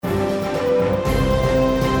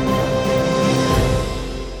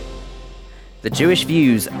The Jewish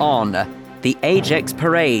views on the AJEX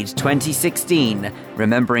Parade 2016,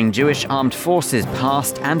 remembering Jewish armed forces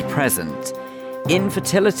past and present.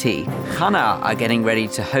 Infertility. Chana are getting ready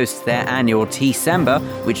to host their annual Tea-Sember,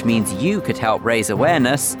 which means you could help raise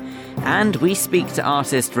awareness. And we speak to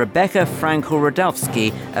artist Rebecca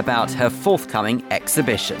Frankel-Rudowski about her forthcoming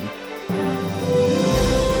exhibition.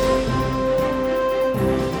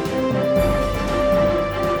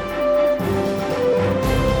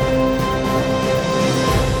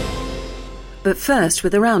 But first,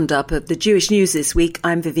 with a roundup of the Jewish news this week,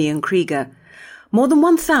 I'm Vivian Krieger. More than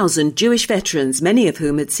 1,000 Jewish veterans, many of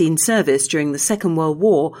whom had seen service during the Second World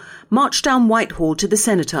War, marched down Whitehall to the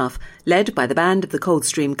Cenotaph, led by the band of the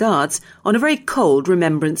Coldstream Guards, on a very cold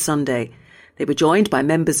Remembrance Sunday. They were joined by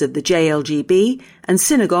members of the JLGB and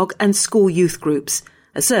synagogue and school youth groups.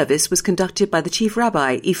 A service was conducted by the Chief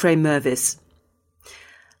Rabbi, Ephraim Mervis.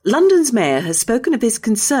 London's mayor has spoken of his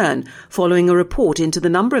concern following a report into the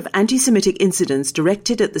number of anti-Semitic incidents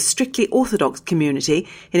directed at the strictly Orthodox community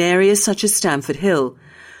in areas such as Stamford Hill.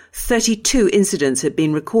 32 incidents had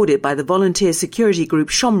been recorded by the volunteer security group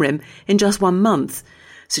Shomrim in just 1 month.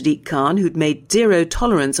 Sadiq Khan, who'd made zero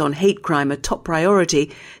tolerance on hate crime a top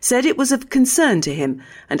priority, said it was of concern to him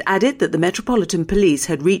and added that the Metropolitan Police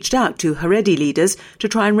had reached out to Haredi leaders to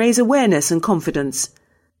try and raise awareness and confidence.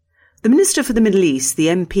 The Minister for the Middle East, the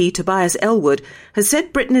MP Tobias Ellwood, has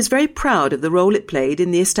said Britain is very proud of the role it played in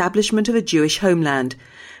the establishment of a Jewish homeland.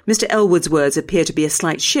 Mr Ellwood's words appear to be a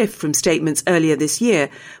slight shift from statements earlier this year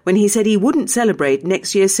when he said he wouldn't celebrate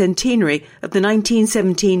next year's centenary of the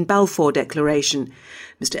 1917 Balfour Declaration.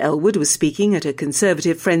 Mr Ellwood was speaking at a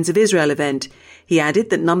Conservative Friends of Israel event. He added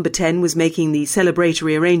that Number 10 was making the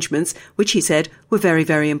celebratory arrangements, which he said were very,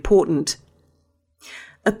 very important.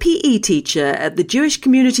 A PE teacher at the Jewish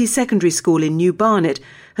Community Secondary School in New Barnet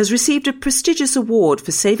has received a prestigious award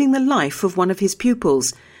for saving the life of one of his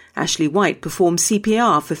pupils. Ashley White performed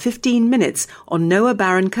CPR for 15 minutes on Noah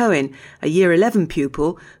Baron Cohen, a Year 11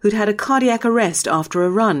 pupil who'd had a cardiac arrest after a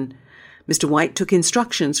run. Mr White took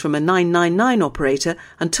instructions from a 999 operator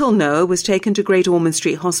until Noah was taken to Great Ormond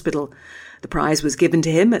Street Hospital. The prize was given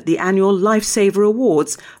to him at the annual Lifesaver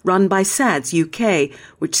Awards run by SADS UK,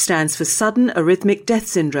 which stands for Sudden Arrhythmic Death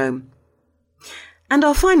Syndrome. And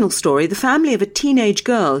our final story, the family of a teenage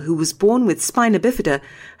girl who was born with spina bifida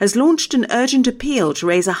has launched an urgent appeal to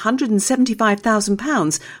raise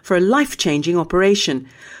 £175,000 for a life-changing operation.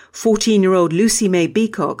 14-year-old Lucy May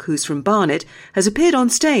Beacock, who's from Barnet, has appeared on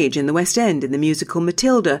stage in the West End in the musical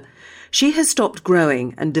Matilda. She has stopped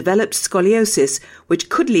growing and developed scoliosis, which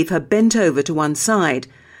could leave her bent over to one side.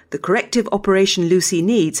 The corrective operation Lucy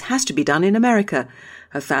needs has to be done in America.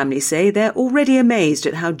 Her family say they're already amazed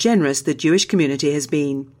at how generous the Jewish community has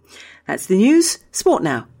been. That's the news. Sport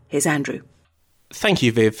now. Here's Andrew. Thank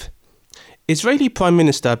you, Viv. Israeli Prime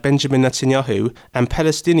Minister Benjamin Netanyahu and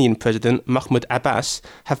Palestinian President Mahmoud Abbas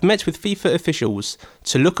have met with FIFA officials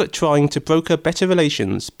to look at trying to broker better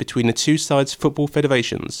relations between the two sides' football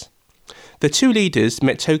federations. The two leaders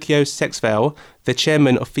met Tokyo Sexval, the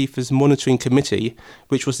chairman of FIFA's monitoring committee,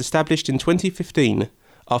 which was established in 2015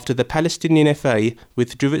 after the Palestinian FA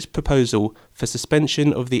withdrew its proposal for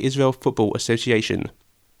suspension of the Israel Football Association.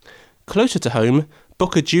 Closer to home,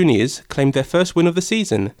 Boca Juniors claimed their first win of the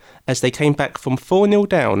season as they came back from 4-0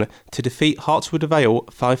 down to defeat Hartswood Vale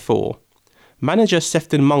 5-4. Manager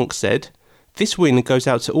Sefton Monk said, "This win goes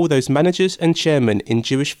out to all those managers and chairmen in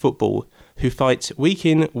Jewish football who fight week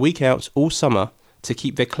in, week out all summer to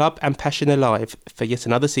keep their club and passion alive for yet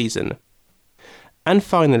another season." And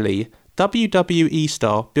finally, WWE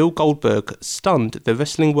star Bill Goldberg stunned the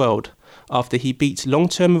wrestling world after he beat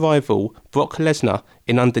long-term rival Brock Lesnar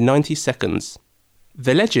in under 90 seconds.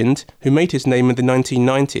 The legend, who made his name in the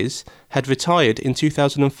 1990s, had retired in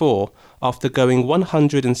 2004 after going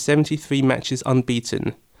 173 matches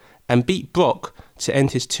unbeaten, and beat Brock to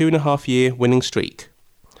end his 2.5-year winning streak.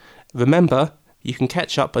 Remember, you can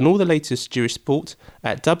catch up on all the latest Jewish sport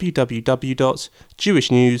at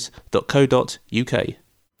www.jewishnews.co.uk.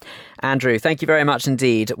 Andrew, thank you very much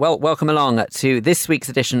indeed. Well, welcome along to this week's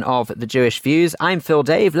edition of The Jewish Views. I'm Phil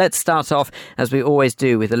Dave. Let's start off, as we always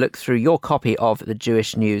do, with a look through your copy of the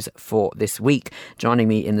Jewish News for this week. Joining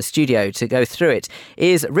me in the studio to go through it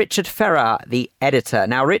is Richard Ferrar, the editor.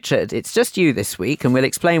 Now, Richard, it's just you this week, and we'll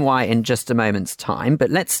explain why in just a moment's time. But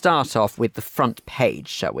let's start off with the front page,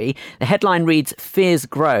 shall we? The headline reads, "Fears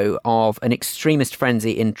grow of an extremist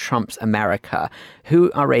frenzy in Trump's America."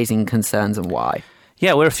 Who are raising concerns and why?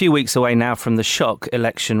 Yeah, we're a few weeks away now from the shock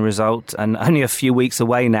election result and only a few weeks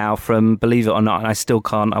away now from, believe it or not, and I still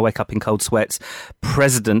can't, I wake up in cold sweats,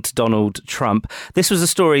 President Donald Trump. This was a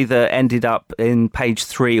story that ended up in page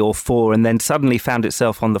 3 or 4 and then suddenly found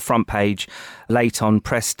itself on the front page late on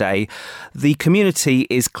press day. The community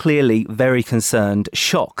is clearly very concerned,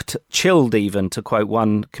 shocked, chilled even, to quote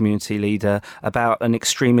one community leader, about an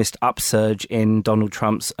extremist upsurge in Donald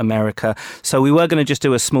Trump's America. So we were going to just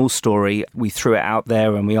do a small story. We threw it out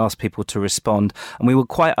there and we asked people to respond. And we were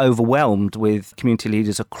quite overwhelmed with community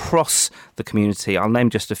leaders across the community. I'll name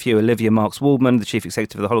just a few. Olivia Marks-Waldman, the Chief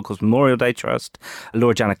Executive of the Holocaust Memorial Day Trust.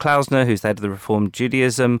 Laura Jana Klausner, who's the head of the Reformed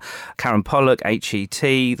Judaism. Karen Pollock, HET,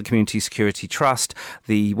 the Community Security Trust,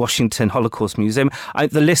 the Washington Holocaust Museum.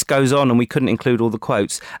 The list goes on and we couldn't include all the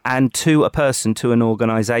quotes. And to a person, to an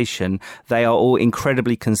organisation, they are all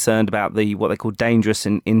incredibly concerned about what they call dangerous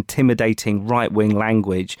and intimidating right-wing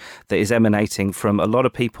language that is emanating from a lot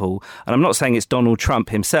of people. And I'm not saying it's Donald Trump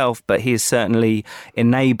himself, but he is certainly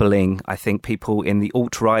enabling, I think, people in the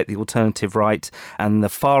alt-right, the alternative right, and the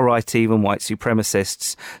far-right, even white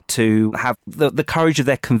supremacists, to have the courage of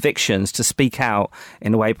their convictions to speak out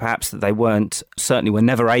in a way perhaps that they certainly were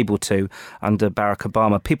never able to under Barack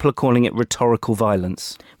Obama. People are calling it rhetorical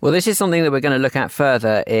violence. Well, this is something that we're going to look at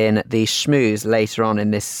further in the Schmooze later on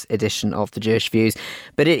in this edition of the Jewish Views.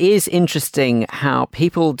 But it is interesting how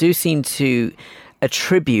people do seem to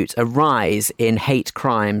attribute a rise in hate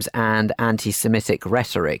crimes and anti-Semitic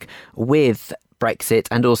rhetoric with Brexit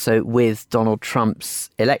and also with Donald Trump's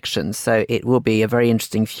election. So it will be a very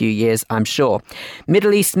interesting few years, I'm sure.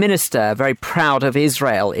 Middle East minister, very proud of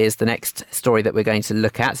Israel, is the next story that we're going to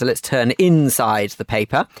look at. So let's turn inside the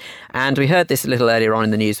paper. And we heard this a little earlier on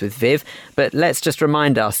in the news with Viv, but let's just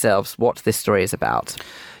remind ourselves what this story is about.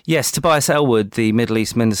 Yes, Tobias Ellwood, the Middle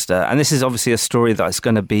East minister. And this is obviously a story that's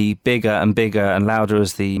going to be bigger and bigger and louder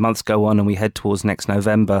as the months go on and we head towards next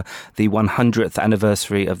November, the 100th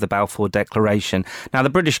anniversary of the Balfour Declaration. Now, the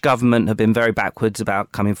British government have been very backwards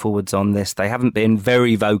about coming forwards on this. They haven't been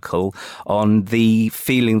very vocal on the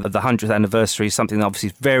feeling that the 100th anniversary is something that obviously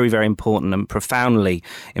is very, very important and profoundly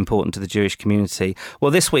important to the Jewish community. Well,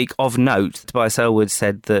 this week, of note, Tobias Ellwood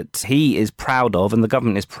said that he is proud of, and the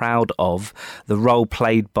government is proud of, the role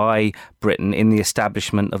played by Britain in the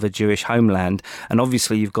establishment of a Jewish homeland. And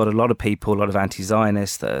obviously you've got a lot of people, a lot of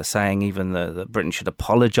anti-Zionists that are saying even that Britain should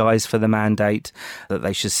apologise for the mandate, that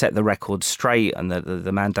they should set the record straight and that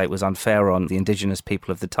the mandate was unfair on the indigenous people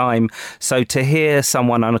of the time. So to hear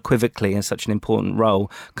someone unequivocally in such an important role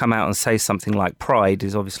come out and say something like pride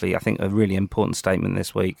is obviously, I think, a really important statement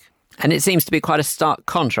this week. And it seems to be quite a stark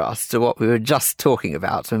contrast to what we were just talking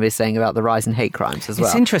about when we were saying about the rise in hate crimes as well.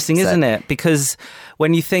 It's interesting, isn't it? Because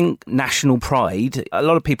when you think national pride, a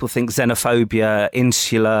lot of people think xenophobia,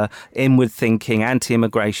 insular, inward thinking,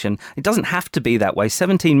 anti-immigration. It doesn't have to be that way.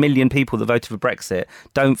 17 million people that voted for Brexit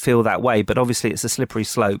don't feel that way, but obviously it's a slippery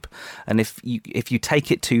slope. And if you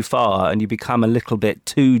take it too far and you become a little bit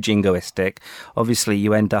too jingoistic, obviously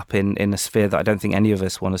you end up in a sphere that I don't think any of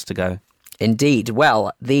us want us to go. Indeed.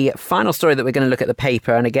 Well, the final story that we're going to look at the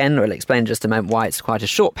paper, and again, we'll explain in just a moment why it's quite a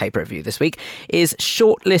short paper review this week, is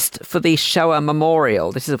shortlist for the Shoah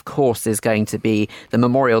Memorial. This, of course, is going to be the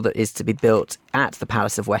memorial that is to be built at the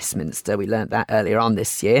Palace of Westminster. We learnt that earlier on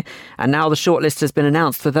this year. And now the shortlist has been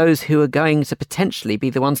announced for those who are going to potentially be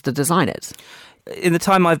the ones to design it. In the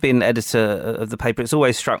time I've been editor of the paper, it's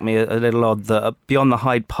always struck me a little odd that beyond the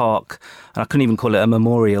Hyde Park, and I couldn't even call it a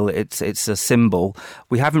memorial, it's a symbol,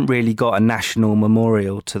 we haven't really got a national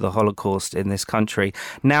memorial to the Holocaust in this country.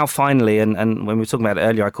 Now finally, and when we were talking about it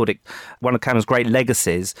earlier, I called it one of Cameron's great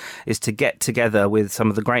legacies, is to get together with some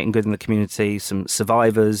of the great and good in the community, some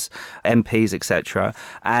survivors, MPs, etc.,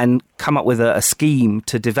 and come up with a scheme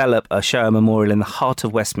to develop a Shoah memorial in the heart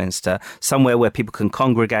of Westminster, somewhere where people can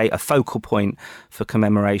congregate, a focal point for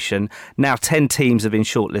commemoration. Now 10 teams have been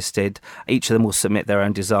shortlisted. Each of them will submit their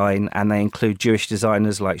own design, and they include Jewish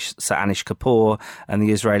designers like Sir Anish Kapoor and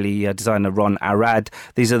the Israeli designer Ron Arad.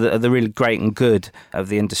 These are the really great and good of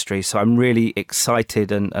the industry. So I'm really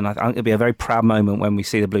excited, and I think it'll be a very proud moment when we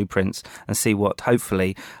see the blueprints and see what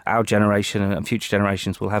hopefully our generation and future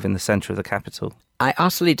generations will have in the centre of the capital. I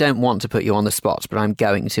utterly don't want to put you on the spot, but I'm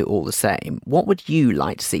going to all the same. What would you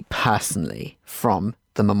like to see personally from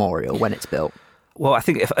the memorial when it's built? Well, I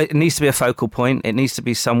think it needs to be a focal point. It needs to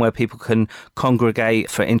be somewhere people can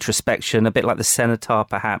congregate for introspection, a bit like the Cenotaph,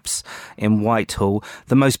 perhaps, in Whitehall.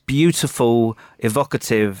 The most beautiful,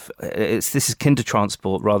 evocative, this is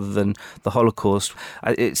Kindertransport rather than the Holocaust.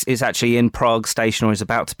 It's actually in Prague Station, or is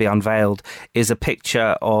about to be unveiled, is a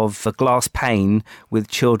picture of a glass pane with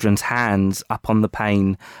children's hands up on the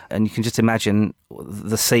pane. And you can just imagine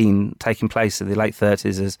the scene taking place in the late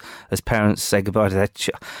 30s as parents say goodbye to their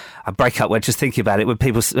I break up when just thinking about it, when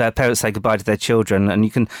parents say goodbye to their children,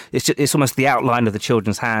 and it's almost the outline of the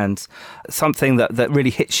children's hands, something that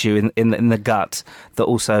really hits you in the gut, that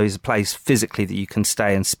also is a place physically that you can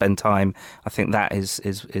stay and spend time. I think that is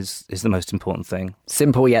the most important thing.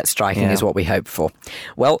 Simple yet striking is what we hope for.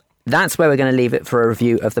 Well, that's where we're going to leave it for a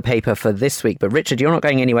review of the paper for this week. But Richard, you're not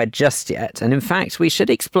going anywhere just yet. And in fact, we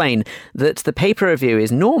should explain that the paper review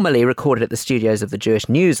is normally recorded at the studios of the Jewish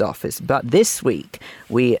News Office. But this week,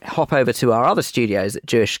 we hop over to our other studios at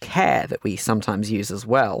Jewish Care that we sometimes use as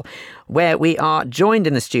well, where we are joined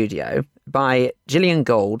in the studio by Gillian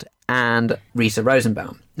Gold and Rita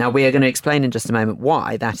Rosenbaum. Now, we are going to explain in just a moment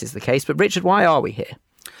why that is the case. But Richard, why are we here?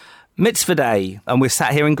 Mitzvah Day, and we're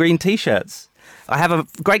sat here in green T-shirts. I have a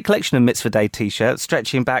great collection of Mitzvah Day T-shirts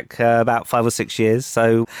stretching back about 5 or 6 years,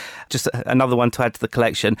 so just another one to add to the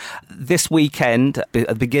collection. This weekend, at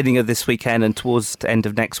the beginning of this weekend and towards the end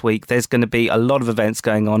of next week, there's going to be a lot of events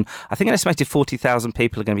going on. I think an estimated 40,000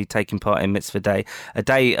 people are going to be taking part in Mitzvah Day, a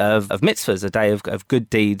day of mitzvahs, a day of good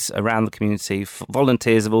deeds around the community,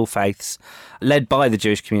 volunteers of all faiths, led by the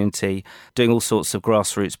Jewish community, doing all sorts of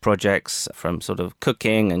grassroots projects, from sort of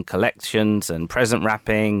cooking and collections and present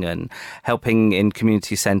wrapping and helping in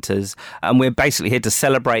community centres. And we're basically here to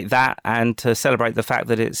celebrate that and to celebrate the fact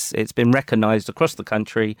that it's been recognised across the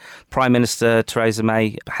country. Prime Minister Theresa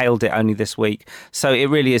May hailed it only this week. So it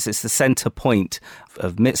really is, it's the centre point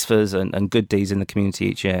of mitzvahs and good deeds in the community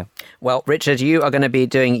each year. Well, Richard, you are going to be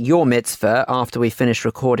doing your mitzvah after we finish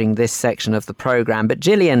recording this section of the programme. But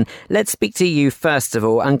Gillian, let's speak to you first of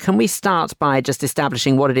all. And can we start by just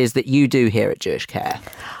establishing what it is that you do here at Jewish Care?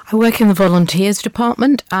 I work in the volunteers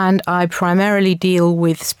department, and I primarily deal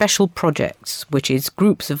with special projects, which is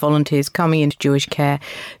groups of volunteers coming into Jewish Care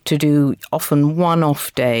to do often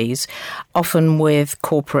one-off days, often with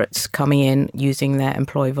corporates coming in using their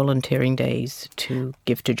employee volunteering days to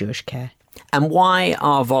give to Jewish Care. And why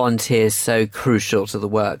are volunteers so crucial to the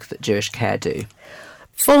work that Jewish Care do?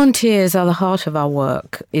 Volunteers are the heart of our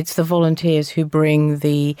work. It's the volunteers who bring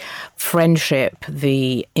the friendship,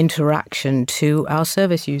 the interaction to our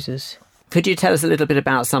service users. Could you tell us a little bit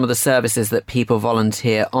about some of the services that people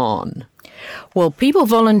volunteer on? Well, people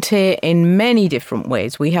volunteer in many different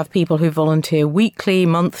ways. We have people who volunteer weekly,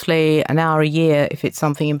 monthly, an hour a year, if it's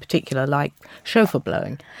something in particular like chauffeur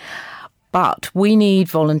blowing. But we need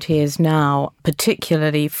volunteers now,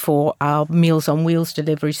 particularly for our Meals on Wheels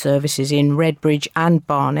delivery services in Redbridge and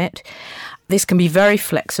Barnet. This can be very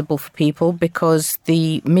flexible for people because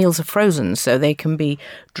the meals are frozen, so they can be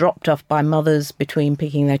dropped off by mothers between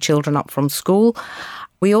picking their children up from school.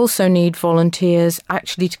 We also need volunteers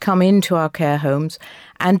actually to come into our care homes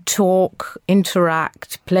and talk,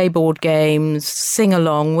 interact, play board games, sing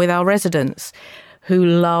along with our residents, who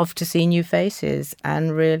love to see new faces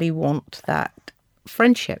and really want that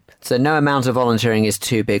friendship. So no amount of volunteering is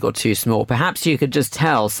too big or too small. Perhaps you could just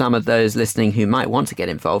tell some of those listening who might want to get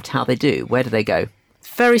involved how they do. Where do they go?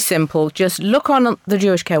 Very simple. Just look on the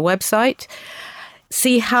Jewish Care website,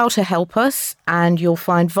 see how to help us, and you'll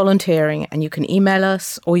find volunteering. And you can email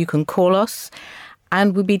us or you can call us,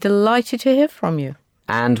 and we'd be delighted to hear from you.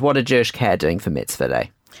 And what are Jewish Care doing for Mitzvah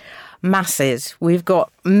Day? Masses. We've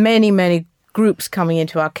got many groups coming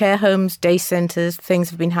into our care homes, day centres. Things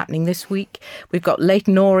have been happening this week. We've got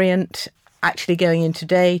Leighton Orient actually going in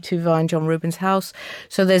today to Vine John Rubin's house.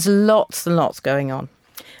 So there's lots and lots going on.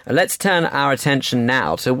 Let's turn our attention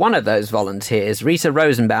now to one of those volunteers, Rita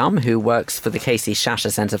Rosenbaum, who works for the Casey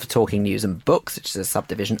Shasha Centre for Talking News and Books, which is a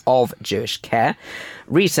subdivision of Jewish Care.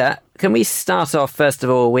 Rita, can we start off, first of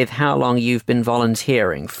all, with how long you've been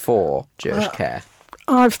volunteering for Jewish Care?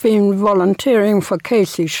 I've been volunteering for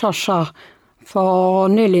Casey Shasha for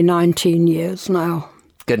nearly 19 years now.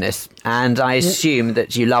 Goodness. And I assume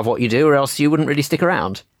that you love what you do, or else you wouldn't really stick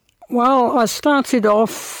around. Well, I started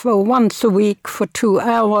off once a week for 2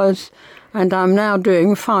 hours, and I'm now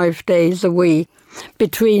doing 5 days a week,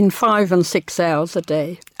 between 5 and 6 hours a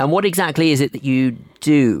day. And what exactly is it that you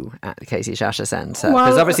do at the Casey Shasha Centre?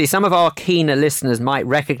 Because obviously some of our keener listeners might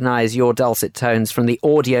recognise your dulcet tones from the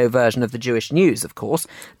audio version of the Jewish News, of course.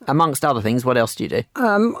 Amongst other things, what else do you do?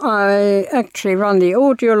 I actually run the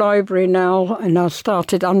audio library now, and I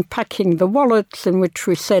started unpacking the wallets in which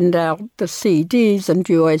we send out the CDs and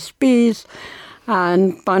USBs.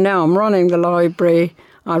 And by now I'm running the library.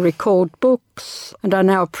 I record books, and I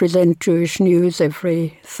now present Jewish News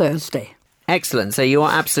every Thursday. Excellent. So you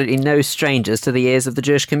are absolutely no strangers to the ears of the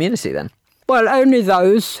Jewish community, then? Well, only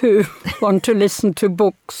those who want to listen to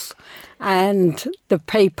books and the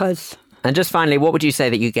papers. And just finally, what would you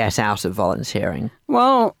say that you get out of volunteering?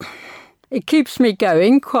 Well, it keeps me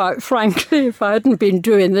going, quite frankly. If I hadn't been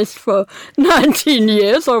doing this for 19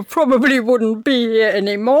 years, I probably wouldn't be here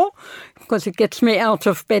anymore, because it gets me out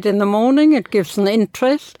of bed in the morning, it gives an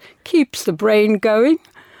interest, keeps the brain going,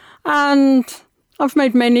 and I've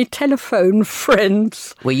made many telephone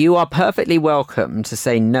friends. Well, you are perfectly welcome to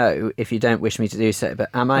say no if you don't wish me to do so, but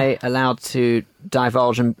am I allowed to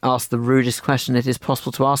divulge and ask the rudest question it is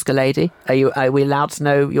possible to ask a lady? Are we allowed to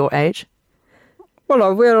know your age? Well, I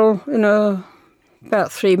will in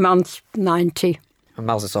about 3 months, 90.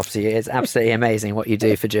 Mazel tov to you. It's absolutely amazing what you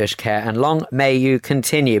do for Jewish care, and long may you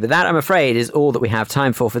continue. But that, I'm afraid, is all that we have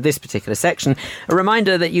time for this particular section. A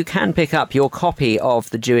reminder that you can pick up your copy of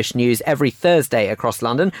the Jewish News every Thursday across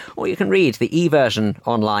London, or you can read the e-version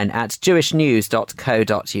online at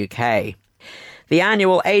jewishnews.co.uk. The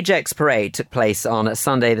annual AJEX parade took place on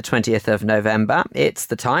Sunday the 20th of November. It's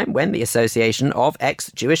the time when the Association of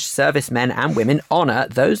Ex-Jewish Servicemen and Women honour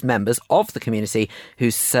those members of the community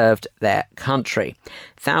who served their country.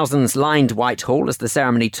 Thousands lined Whitehall as the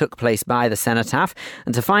ceremony took place by the cenotaph.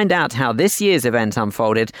 And to find out how this year's event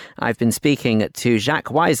unfolded, I've been speaking to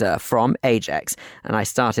Jacques Wiser from AJEX. And I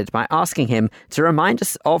started by asking him to remind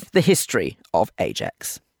us of the history of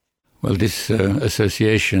AJEX. Well, this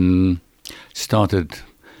association started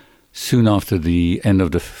soon after the end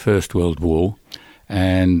of the First World War,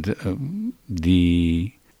 and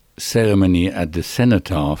the ceremony at the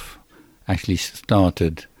cenotaph actually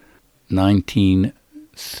started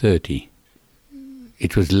 1930.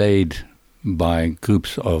 It was laid by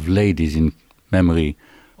groups of ladies in memory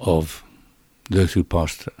of those who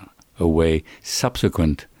passed away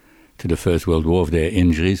subsequent to the First World War of their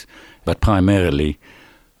injuries, but primarily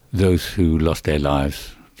those who lost their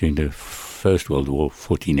lives during the First World War,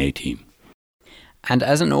 1418. And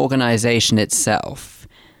as an organisation itself,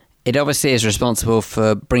 it obviously is responsible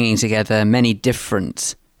for bringing together many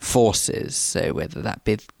different forces. So whether that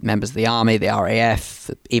be members of the army, the RAF,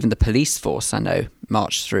 even the police force, I know,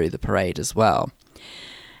 marched through the parade as well.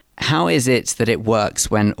 How is it that it works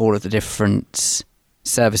when all of the different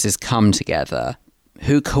services come together?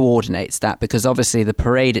 Who coordinates that? Because obviously the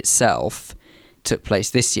parade itself took place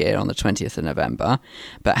this year on the 20th of November,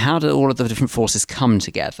 but how do all of the different forces come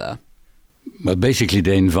together? Well, basically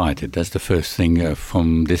they're invited. That's the first thing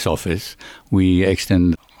from this office. We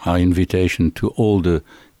extend our invitation to all the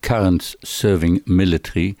current serving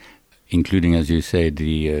military, including, as you say,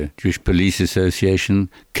 the Jewish Police Association,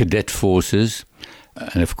 cadet forces,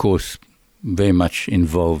 and of course very much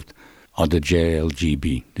involved are the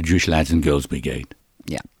JLGB, the Jewish Lads and Girls Brigade.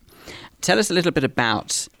 Yeah. Tell us a little bit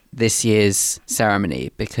about this year's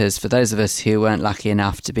ceremony, because for those of us who weren't lucky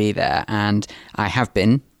enough to be there, and I have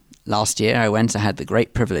been, last year I had the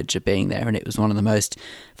great privilege of being there, and it was one of the most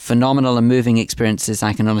phenomenal and moving experiences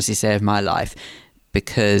I can honestly say of my life,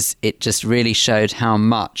 because it just really showed how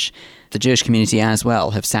much the Jewish community as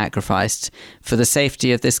well have sacrificed for the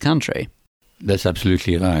safety of this country. That's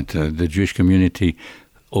absolutely right. The Jewish community,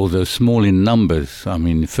 although small in numbers, I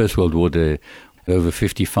mean, First World War, there were over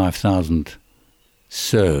 55,000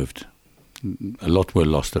 served. A lot were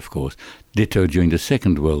lost, of course. Ditto during the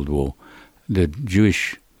Second World War. The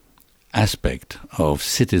Jewish aspect of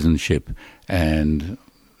citizenship and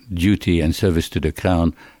duty and service to the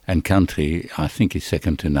crown and country, I think, is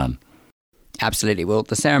second to none. Absolutely. Well,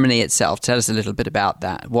 the ceremony itself, tell us a little bit about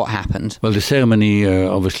that. What happened? Well, the ceremony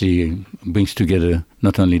obviously brings together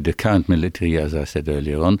not only the current military, as I said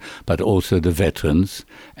earlier on, but also the veterans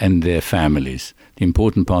and their families. The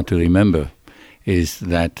important part to remember is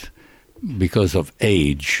that because of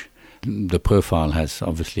age, the profile has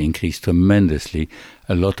obviously increased tremendously.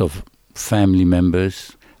 A lot of family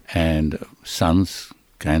members and sons,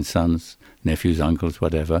 grandsons, nephews, uncles,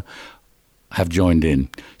 whatever, have joined in.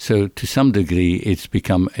 So to some degree, it's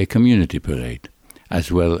become a community parade,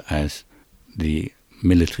 as well as the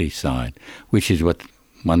military side, which is what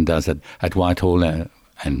one does at Whitehall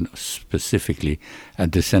and specifically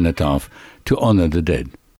at the cenotaph to honour the dead.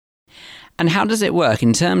 And how does it work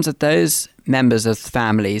in terms of those members of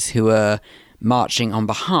families who are marching on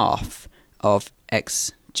behalf of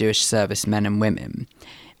ex-Jewish servicemen and women?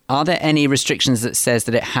 Are there any restrictions that says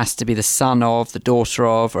that it has to be the son of, the daughter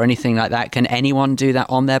of, or anything like that? Can anyone do that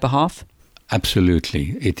on their behalf?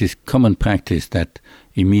 Absolutely. It is common practice that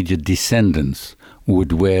immediate descendants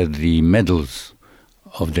would wear the medals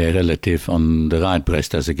of their relative on the right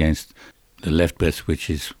breast as against the left breast, which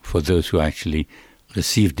is for those who actually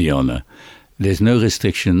received the honor. There's no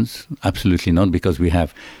restrictions, absolutely not, because we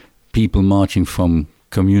have people marching from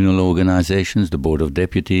communal organizations, the Board of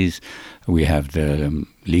Deputies, we have the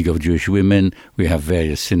League of Jewish Women, we have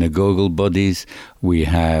various synagogal bodies, we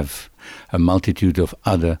have a multitude of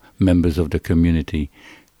other members of the community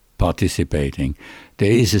participating.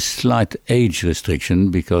 There is a slight age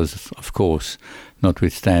restriction because, of course,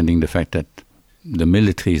 notwithstanding the fact that the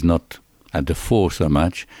military is not at the fore so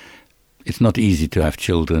much, it's not easy to have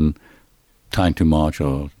children trying to march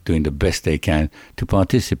or doing the best they can to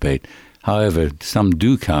participate. However, some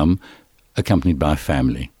do come accompanied by a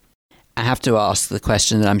family. I have to ask the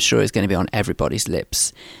question that I'm sure is going to be on everybody's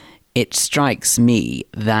lips. It strikes me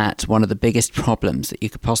that one of the biggest problems that you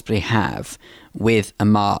could possibly have with a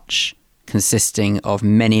march consisting of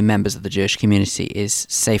many members of the Jewish community is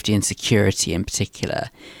safety and security in particular.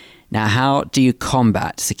 Now, how do you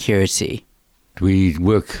combat security? We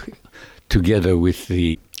work together with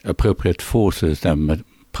the appropriate forces,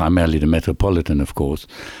 primarily the Metropolitan, of course,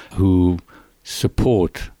 who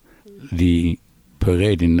support the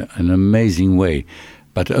parade in an amazing way.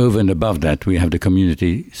 But over and above that, we have the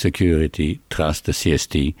Community Security Trust, the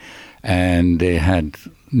CST, and they had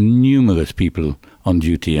numerous people on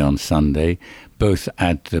duty on Sunday, both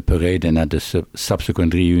at the parade and at the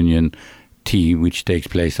subsequent reunion tea, which takes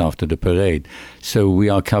place after the parade. So we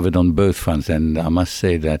are covered on both fronts, and I must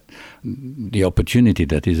say that the opportunity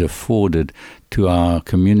that is afforded to our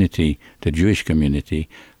community, the Jewish community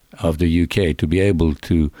of the UK, to be able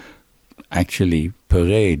to actually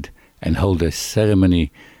parade and hold a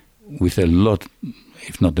ceremony with a lot,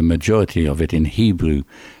 if not the majority of it in Hebrew,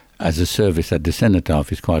 as a service at the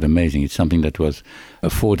cenotaph is quite amazing. It's something that was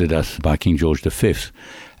afforded us by King George V,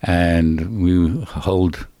 and we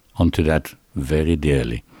hold onto that very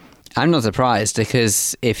dearly. I'm not surprised,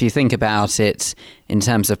 because if you think about it in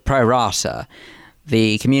terms of pro rata,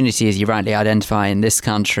 the community, as you rightly identify in this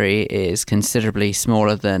country, is considerably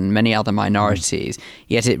smaller than many other minorities.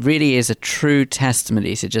 Yet it really is a true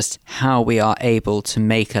testimony to just how we are able to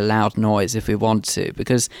make a loud noise if we want to,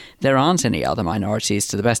 because there aren't any other minorities,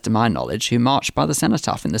 to the best of my knowledge, who march by the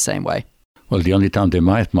cenotaph in the same way. Well, the only time they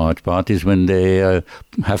might march part is when they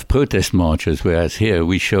have protest marches, whereas here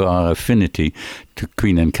we show our affinity to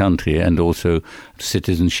Queen and country and also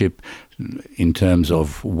citizenship in terms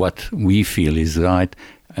of what we feel is right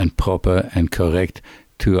and proper and correct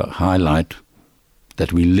to highlight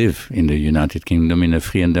that we live in the United Kingdom in a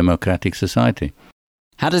free and democratic society.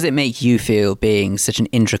 How does it make you feel being such an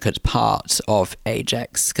intricate part of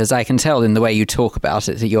AJEX? Because I can tell in the way you talk about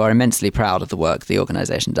it that you are immensely proud of the work the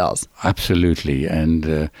organisation does. Absolutely.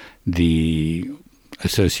 And the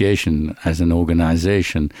association as an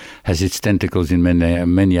organisation has its tentacles in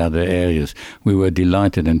many other areas. We were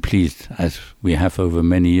delighted and pleased, as we have over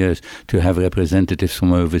many years, to have representatives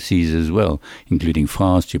from overseas as well, including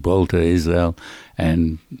France, Gibraltar, Israel,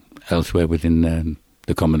 and elsewhere within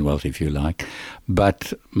the Commonwealth, if you like.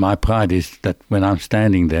 But my pride is that when I'm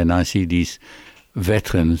standing there and I see these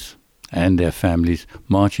veterans and their families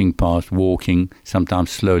marching past, walking, sometimes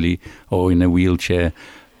slowly or in a wheelchair,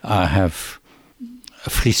 I have a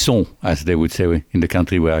frisson, as they would say in the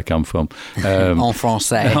country where I come from. En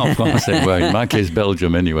français. En français, well, in my case,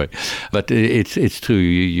 Belgium anyway. But it's true,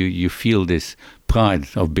 you feel this pride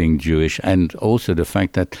of being Jewish, and also the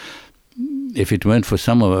fact that if it weren't for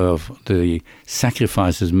some of the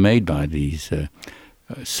sacrifices made by these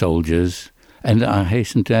soldiers, and I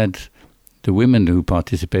hasten to add the women who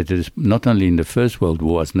participated not only in the First World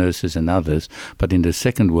War as nurses and others, but in the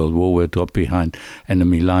Second World War, were dropped behind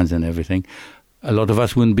enemy lines and everything, a lot of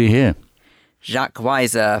us wouldn't be here. Jacques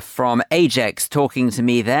Wiser from AJEX talking to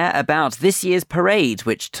me there about this year's parade,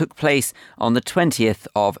 which took place on the 20th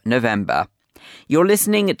of November. You're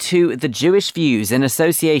listening to The Jewish Views in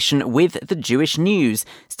association with The Jewish News.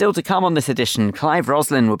 Still to come on this edition, Clive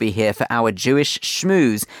Roslin will be here for our Jewish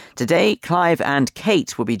Schmooze. Today, Clive and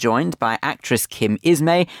Kate will be joined by actress Kim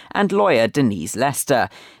Ismay and lawyer Denise Lester.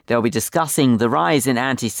 They'll be discussing the rise in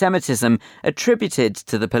anti-Semitism attributed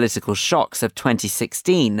to the political shocks of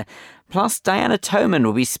 2016. Plus, Diana Toman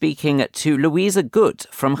will be speaking to Louisa Goott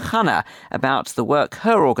from Chana about the work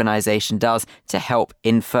her organisation does to help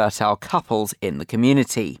infertile couples in the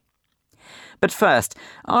community. But first,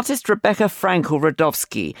 artist Rebecca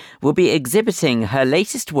Frankel-Rudowski will be exhibiting her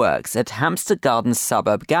latest works at Hampstead Garden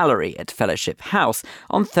Suburb Gallery at Fellowship House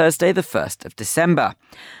on Thursday the 1st of December.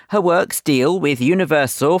 Her works deal with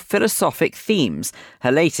universal philosophic themes.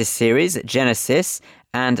 Her latest series, Genesis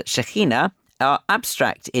and Chana, are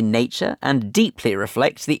abstract in nature and deeply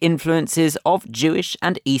reflect the influences of Jewish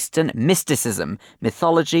and Eastern mysticism,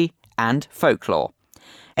 mythology and folklore.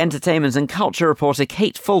 Entertainment and culture reporter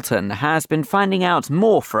Kate Fulton has been finding out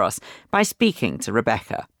more for us by speaking to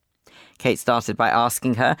Rebecca. Kate started by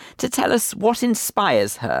asking her to tell us what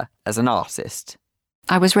inspires her as an artist.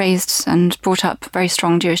 I was raised and brought up very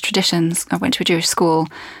strong Jewish traditions. I went to a Jewish school.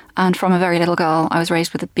 And from a very little girl, I was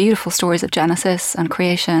raised with the beautiful stories of Genesis and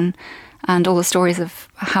creation and all the stories of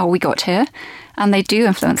how we got here. And they do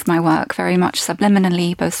influence my work very much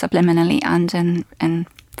subliminally, both subliminally and in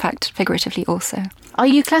fact, figuratively also. Are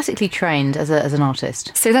you classically trained as an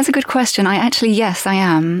artist? So that's a good question. Yes, I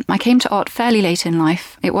am. I came to art fairly late in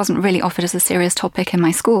life. It wasn't really offered as a serious topic in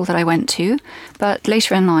my school that I went to. But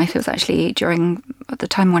later in life, it was actually during the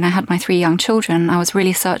time when I had my 3 young children, I was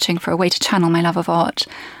really searching for a way to channel my love of art.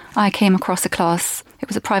 I came across a class. It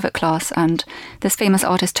was a private class, and this famous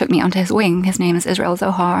artist took me under his wing. His name is Israel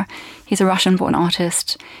Zohar. He's a Russian-born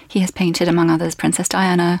artist. He has painted, among others, Princess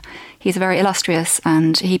Diana. He's very illustrious,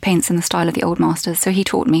 and he paints in the style of the Old Masters. So he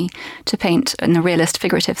taught me to paint in the realist,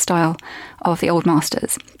 figurative style of the Old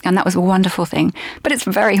Masters. And that was a wonderful thing. But it's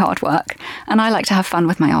very hard work, and I like to have fun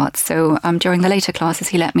with my art. So during the later classes,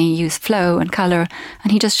 he let me use flow and colour,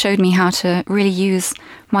 and he just showed me how to really use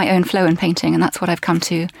my own flow in painting, and that's what I've come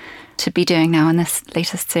to be doing now in this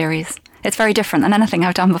latest series. It's very different than anything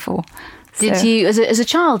I've done before. Did you, as a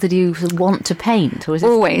child, did you want to paint? Or was it...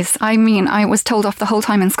 Always. I mean, I was told off the whole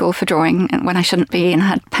time in school for drawing when I shouldn't be, and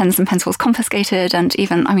had pens and pencils confiscated. And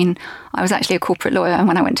even, I was actually a corporate lawyer, and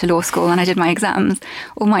when I went to law school and I did my exams,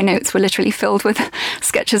 all my notes were literally filled with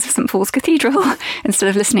sketches of St. Paul's Cathedral instead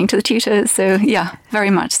of listening to the tutors. So, yeah, very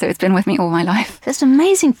much so. It's been with me all my life. It's an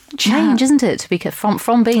amazing change, isn't it? To be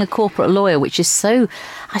from being a corporate lawyer, which is so,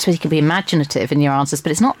 I suppose you can be imaginative in your answers,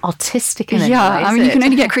 but it's not artistic in any way, you can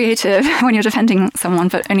only get creative when you're defending someone,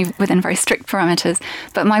 but only within very strict parameters.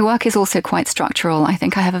 But my work is also quite structural. I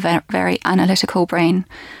think I have a very analytical brain.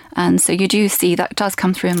 And so you do see that does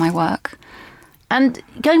come through in my work. And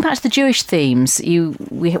going back to the Jewish themes,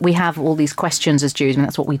 we have all these questions as Jews.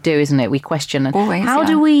 That's what we do, isn't it? We question. Always,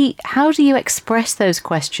 how do you express those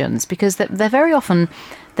questions? Because they're very often,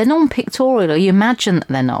 they're non-pictorial, or you imagine that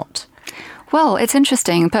they're not. Well, it's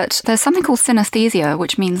interesting, but there's something called synesthesia,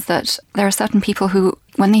 which means that there are certain people who,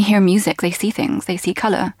 when they hear music, they see things, they see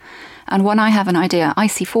colour. And when I have an idea, I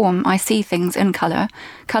see form, I see things in colour.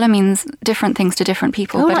 Colour means different things to different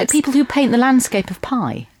people. Oh, but like people who paint the landscape of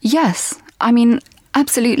pie? Yes.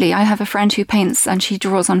 Absolutely. I have a friend who paints and she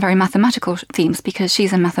draws on very mathematical themes because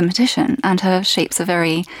she's a mathematician and her shapes are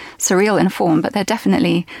very surreal in form, but they're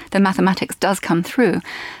definitely, the mathematics does come through.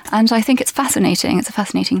 And I think it's fascinating. It's a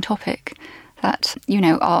fascinating topic that,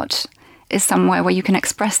 art is somewhere where you can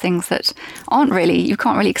express things that you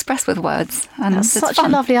can't really express with words. And that's such fun. A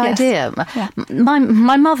lovely idea. Yeah. My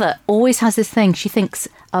mother always has this thing. She thinks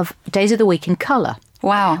of days of the week in colour.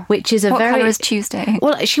 Wow. Which is what colour is Tuesday?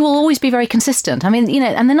 Well, she will always be very consistent. And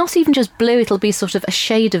they're not even just blue, it'll be sort of a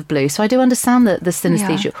shade of blue. So I do understand the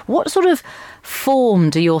synesthesia. Yeah. What sort of form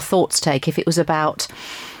do your thoughts take if it was about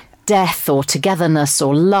death or togetherness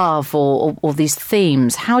or love or these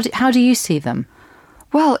themes? How do you see them?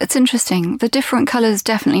 Well, it's interesting. The different colours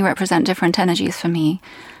definitely represent different energies for me.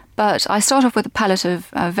 But I start off with a palette of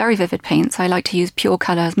very vivid paints. I like to use pure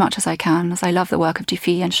colour as much as I can, as I love the work of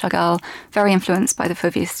Dufy and Chagall, very influenced by the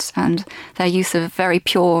Fauvistes and their use of very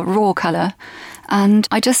pure, raw colour. And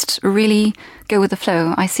I just really go with the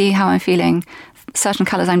flow. I see how I'm feeling. Certain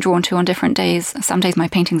colours I'm drawn to on different days. Some days my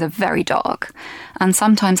paintings are very dark. And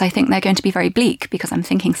sometimes I think they're going to be very bleak because I'm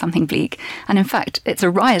thinking something bleak. And in fact, it's a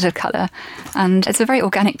riot of colour. And it's a very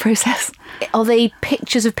organic process. Are they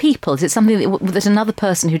pictures of people? Is it something that another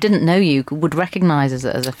person who didn't know you would recognise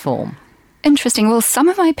as a form? Interesting. Well, some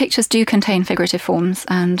of my pictures do contain figurative forms,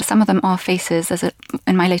 and some of them are faces.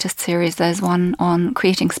 In my latest series, there's one on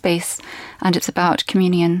creating space, and it's about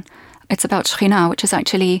communion. It's about Chana, which is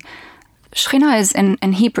actually... Shechina is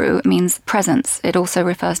in Hebrew, it means presence. It also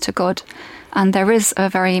refers to God. And there is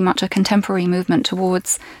very much a contemporary movement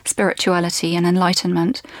towards spirituality and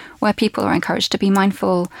enlightenment, where people are encouraged to be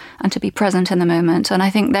mindful and to be present in the moment. And I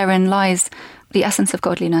think therein lies the essence of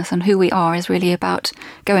godliness, and who we are is really about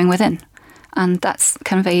going within. And that's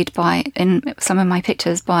conveyed in some of my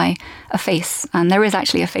pictures by a face. And there is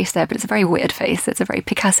actually a face there, but it's a very weird face. It's a very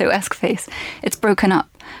Picasso-esque face. It's broken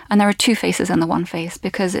up. And there are two faces in the one face,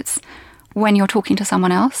 because it's when you're talking to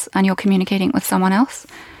someone else and you're communicating with someone else,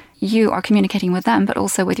 you are communicating with them, but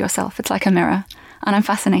also with yourself. It's like a mirror. And I'm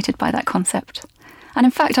fascinated by that concept. And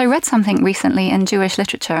in fact, I read something recently in Jewish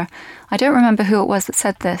literature. I don't remember who it was that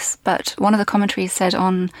said this, but one of the commentaries said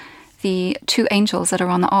on the two angels that are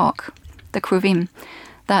on the ark, the Kruvim,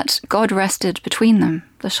 that God rested between them.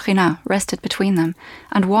 The Shekhinah rested between them.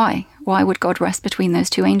 And why? Why would God rest between those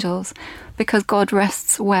two angels? Because God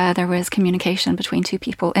rests where there is communication between two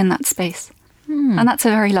people in that space. And that's a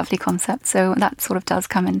very lovely concept. So that sort of does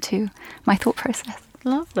come into my thought process.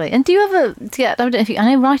 Lovely. And do you ever get, I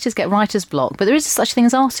know writers get writer's block, but there is such a thing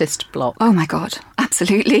as artist block. Oh my God,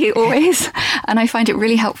 absolutely, always. And I find it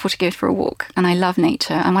really helpful to go for a walk. And I love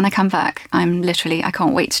nature. And when I come back, I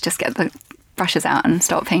can't wait to just get the brushes out and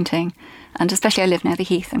start painting. And especially I live near the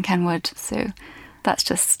Heath in Kenwood, so that's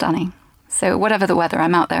just stunning. So whatever the weather,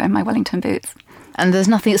 I'm out there in my Wellington boots. And there's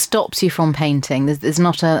nothing that stops you from painting? There's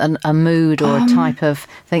not a mood or a type of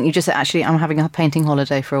thing? You just actually, I'm having a painting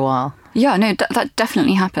holiday for a while? Yeah, no, that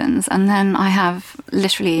definitely happens. And then I have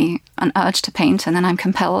literally an urge to paint, and then I'm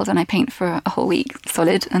compelled and I paint for a whole week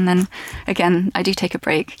solid. And then again, I do take a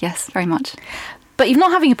break. Yes, very much. But you're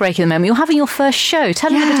not having a break at the moment. You're having your first show.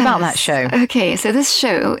 Tell me a bit about that show. Okay, so this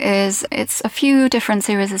show it's a few different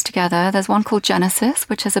series together. There's one called Genesis,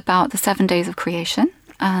 which is about the 7 days of creation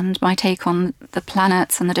and my take on the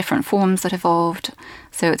planets and the different forms that evolved.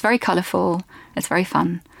 So it's very colourful. It's very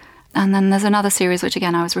fun. And then there's another series, which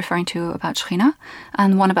again I was referring to, about Chana,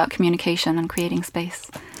 and one about communication and creating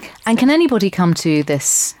space. And can anybody come to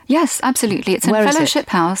this? Yes, absolutely. It's in Fellowship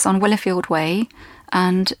House on Willowfield Way.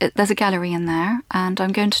 And there's a gallery in there, and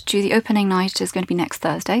I'm going to do the opening night is going to be next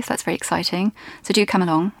Thursday, so that's very exciting. So do come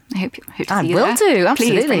along. I hope to see you there. I will do,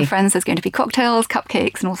 absolutely. Please bring friends. There's going to be cocktails,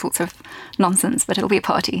 cupcakes, and all sorts of nonsense, but it'll be a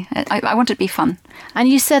party. I want it to be fun. And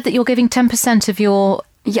you said that you're giving 10% of your...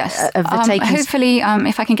 Yes. Of the takings. Hopefully,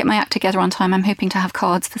 if I can get my act together on time, I'm hoping to have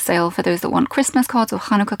cards for sale for those that want Christmas cards or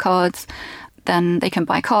Hanukkah cards. Then they can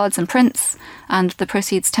buy cards and prints, and the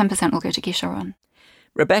proceeds, 10% will go to Gisharon.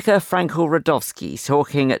 Rebecca Frankel-Rudowski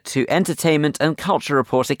talking to entertainment and culture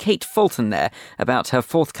reporter Kate Fulton there about her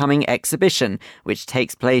forthcoming exhibition, which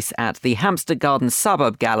takes place at the Hampstead Garden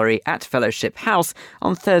Suburb Gallery at Fellowship House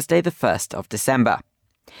on Thursday the 1st of December.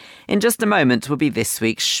 In just a moment will be this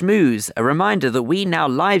week's Schmooze, a reminder that we now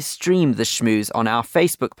live stream the Schmooze on our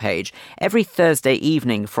Facebook page every Thursday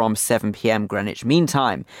evening from 7 p.m. Greenwich Mean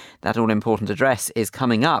Time. That all-important address is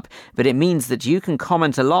coming up, but it means that you can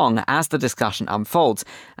comment along as the discussion unfolds,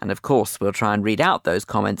 and of course we'll try and read out those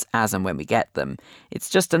comments as and when we get them. It's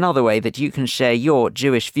just another way that you can share your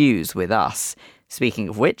Jewish views with us. Speaking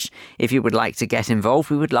of which, if you would like to get involved,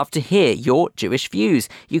 we would love to hear your Jewish views.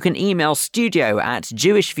 You can email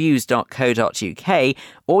studio@jewishviews.co.uk,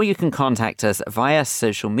 or you can contact us via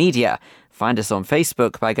social media. Find us on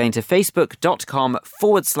Facebook by going to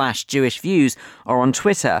facebook.com/JewishViews, or on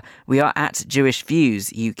Twitter, we are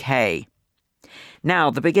 @JewishViewsUK.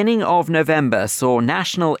 Now, the beginning of November saw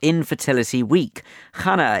National Infertility Week.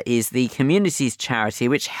 Chana is the community's charity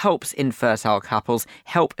which helps infertile couples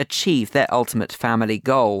help achieve their ultimate family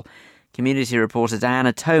goal. Community reporter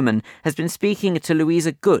Diana Toman has been speaking to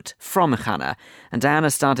Louisa Goott from Chana, and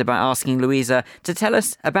Diana started by asking Louisa to tell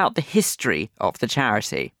us about the history of the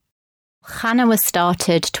charity. Chana was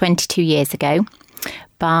started 22 years ago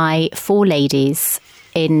by 4 ladies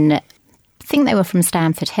I think they were from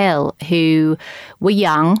Stamford Hill, who were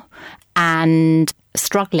young and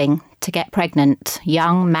struggling to get pregnant.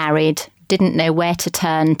 Young, married, didn't know where to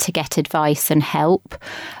turn to get advice and help,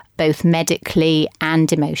 both medically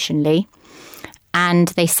and emotionally. And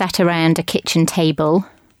they sat around a kitchen table,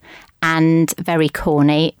 and very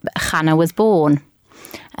corny, Chana was born.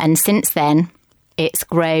 And since then, it's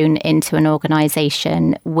grown into an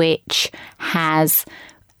organisation which has,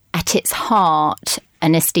 at its heart,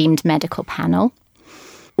 an esteemed medical panel,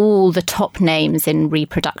 all the top names in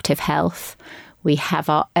reproductive health. We have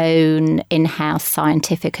our own in-house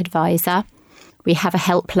scientific advisor. We have a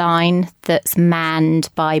helpline that's manned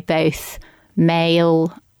by both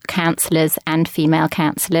male counsellors and female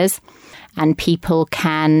counsellors, and people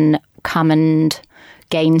can come and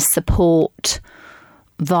gain support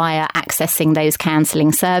via accessing those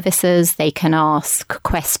counselling services. They can ask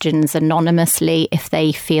questions anonymously if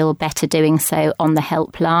they feel better doing so on the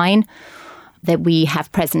helpline. That we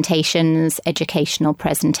have presentations, educational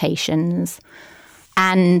presentations.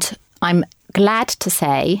 And I'm glad to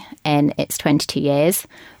say, in its 22 years,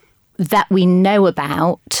 that we know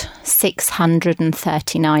about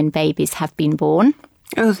 639 babies have been born.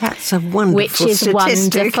 Oh, that's a wonderful which is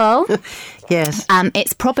statistic. Wonderful. Yes.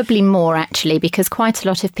 It's probably more, actually, because quite a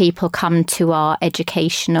lot of people come to our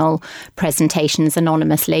educational presentations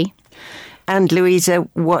anonymously. And Louisa,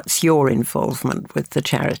 what's your involvement with the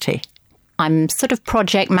charity? I'm sort of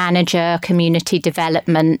project manager, community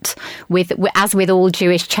development. As with all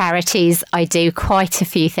Jewish charities, I do quite a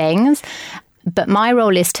few things. But my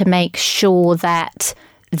role is to make sure that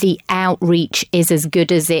the outreach is as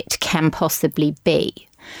good as it can possibly be.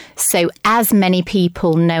 So as many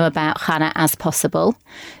people know about Chana as possible.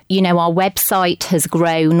 You know, our website has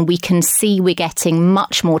grown. We can see we're getting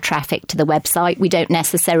much more traffic to the website. We don't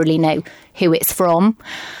necessarily know who it's from.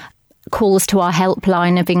 calls to our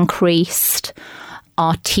helpline have increased.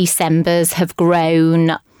 Our T-Sembers have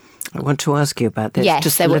grown. I want to ask you about this Yes,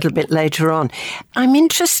 just a little bit later on. I'm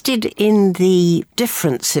interested in the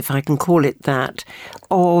difference, if I can call it that,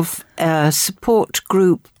 of a support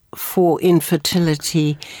group for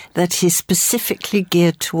infertility that is specifically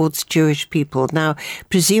geared towards Jewish people. Now,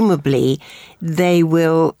 presumably, they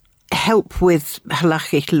will help with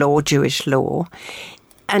halachic law, Jewish law.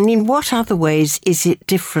 And in what other ways is it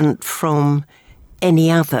different from any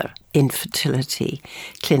other infertility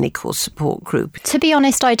clinic or support group? To be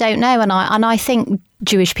honest, I don't know. And I think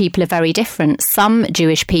Jewish people are very different. Some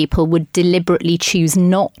Jewish people would deliberately choose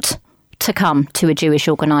not to come to a Jewish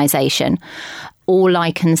organisation. All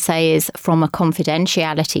I can say is, from a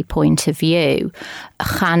confidentiality point of view,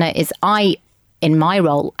 Chana in my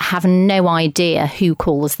role, have no idea who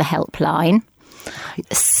calls the helpline.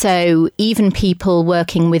 So even people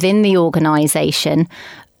working within the organisation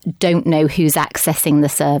don't know who's accessing the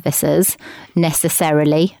services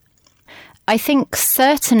necessarily. I think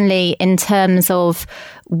certainly in terms of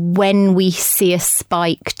when we see a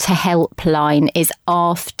spike to helpline is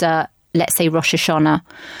after, let's say, Rosh Hashanah,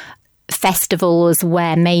 festivals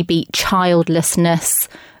where maybe childlessness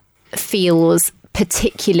feels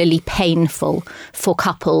particularly painful for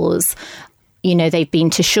couples. You know, they've been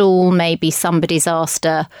to shul, maybe somebody's asked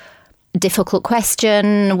a difficult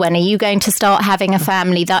question, when are you going to start having a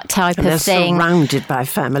family, that type of thing. Surrounded by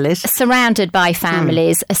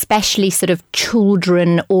families. Especially sort of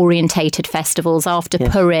children-orientated festivals after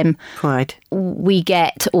Purim. Right. We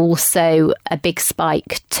get also a big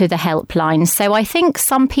spike to the helpline. So I think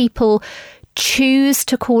some people choose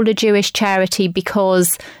to call a Jewish charity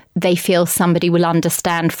because they feel somebody will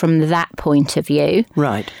understand from that point of view.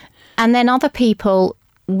 Right. And then other people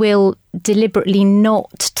will deliberately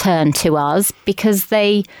not turn to us because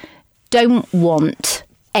they don't want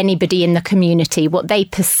anybody in the community, what they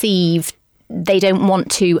perceive, they don't want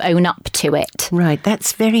to own up to it. Right,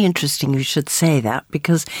 that's very interesting you should say that,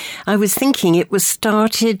 because I was thinking it was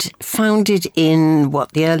founded in,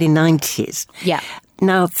 the early 90s. Yeah.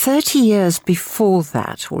 Now, 30 years before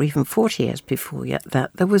that, or even 40 years before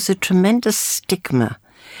that, there was a tremendous stigma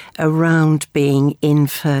around being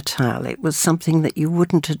infertile. It was something that you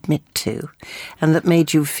wouldn't admit to and that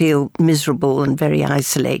made you feel miserable and very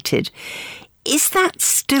isolated. Is that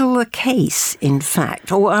still the case, in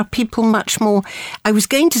fact? Or are people much more... I was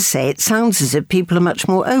going to say it sounds as if people are much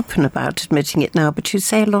more open about admitting it now, but you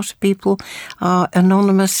say a lot of people are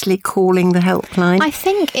anonymously calling the helpline? I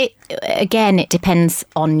think it depends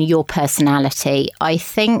on your personality. I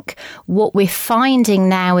think what we're finding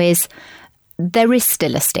now is there is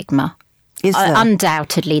still a stigma. Is there?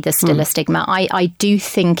 Undoubtedly, there's still a stigma. I do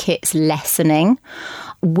think it's lessening.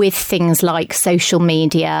 With things like social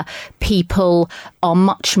media, people are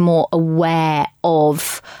much more aware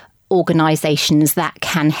of organisations that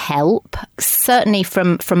can help. Certainly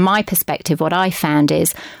from my perspective, what I found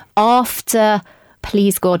is after,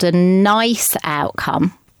 please God, a nice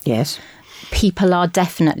outcome, yes, people are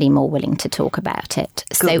definitely more willing to talk about it.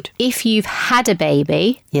 Good. So if you've had a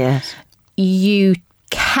baby, yes, you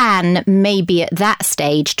can maybe at that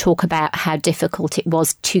stage talk about how difficult it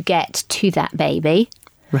was to get to that baby.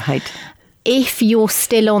 Right. If you're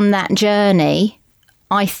still on that journey,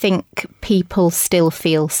 I think people still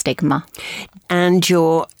feel stigma. And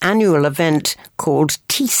your annual event called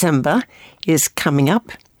T-Sember is coming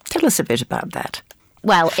up. Tell us a bit about that.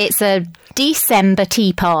 Well, it's a December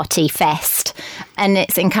Tea Party Fest, and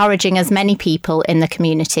it's encouraging as many people in the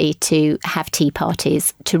community to have tea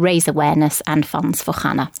parties to raise awareness and funds for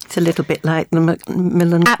Chana. It's a little bit like the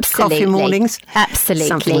Macmillan Coffee Mornings. Absolutely.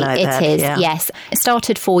 Something like that, it is, yeah. yes. It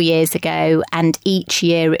started 4 years ago, and each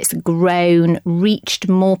year it's grown, reached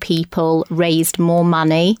more people, raised more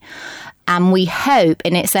money, and we hope,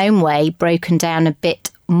 in its own way, broken down a bit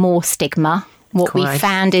more stigma. What we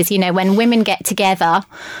found is, when women get together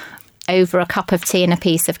over a cup of tea and a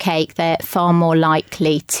piece of cake, they're far more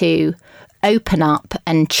likely to open up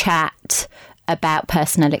and chat about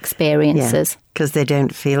personal experiences. Because they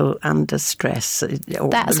don't feel under stress.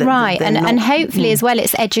 That's right. And hopefully as well,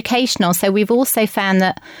 it's educational. So we've also found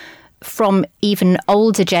that from even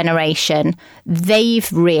older generation,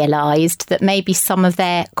 they've realised that maybe some of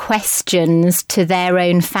their questions to their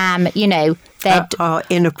own family, are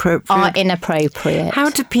inappropriate.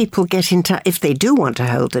 How do people get in touch if they do want to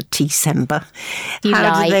hold a T-Sember?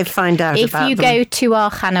 How do they find out about them? If you go to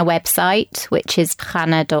our Chana website, which is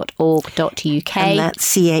chana.org.uk. And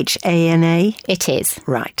that's Chana? It is.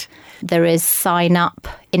 Right. There is sign-up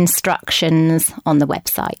instructions on the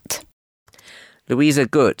website. Louisa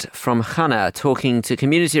Goott from Chana talking to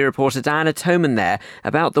community reporter Diana Toman there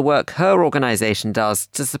about the work her organisation does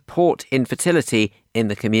to support infertility in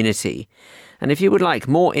the community. And if you would like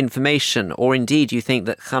more information, or indeed you think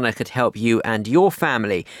that Chana could help you and your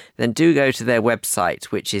family, then do go to their website,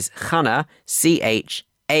 which is chana,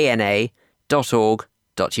 chana.org.uk.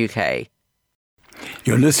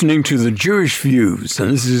 You're listening to The Jewish Views,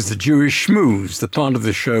 and this is the Jewish Schmooze, the part of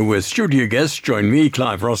the show where studio guests join me,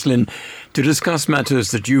 Clive Roslin, to discuss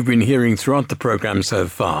matters that you've been hearing throughout the programme so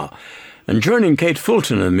far. And joining Kate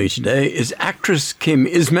Fulton and me today is actress Kim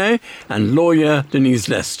Ismay and lawyer Denise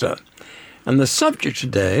Lester. And the subject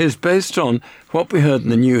today is based on what we heard in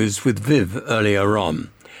the news with Viv earlier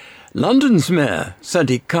on. London's Mayor,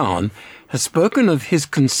 Sadiq Khan, has spoken of his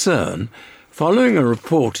concern following a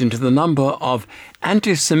report into the number of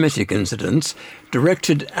anti-Semitic incidents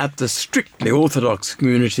directed at the strictly Orthodox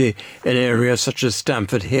community in areas such as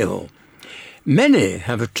Stamford Hill. Many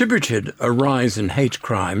have attributed a rise in hate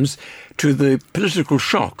crimes to the political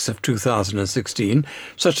shocks of 2016,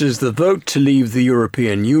 such as the vote to leave the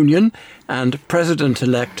European Union and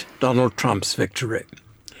President-elect Donald Trump's victory.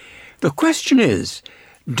 The question is,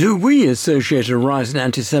 do we associate a rise in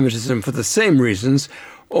anti-Semitism for the same reasons,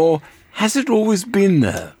 or has it always been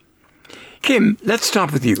there? Kim, let's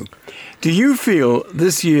start with you. Do you feel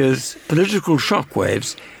this year's political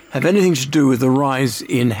shockwaves have anything to do with the rise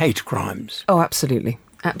in hate crimes? Oh, absolutely.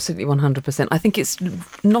 Absolutely, 100%. I think it's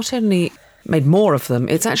not only made more of them,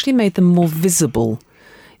 it's actually made them more visible.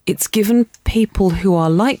 It's given people who are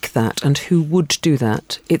like that and who would do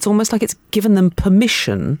that, it's almost like it's given them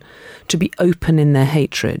permission to be open in their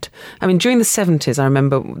hatred. I mean, during the 70s, I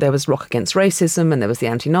remember there was Rock Against Racism and there was the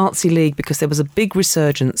Anti-Nazi League because there was a big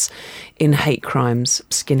resurgence in hate crimes.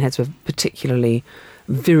 Skinheads were particularly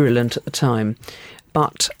virulent at the time.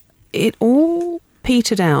 But it all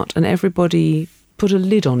petered out and everybody put a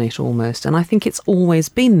lid on it almost. And I think it's always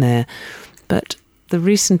been there. But the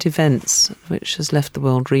recent events, which has left the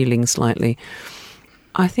world reeling slightly,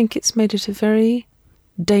 I think it's made it a very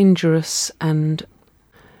dangerous, and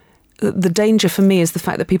the danger for me is the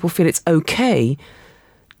fact that people feel it's okay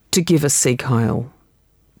to give a Sieg Heil.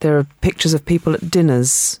 There are pictures of people at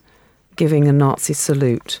dinners giving a Nazi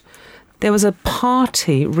salute. There was a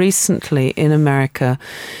party recently in America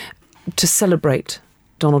to celebrate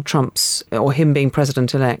Donald Trump's, or him being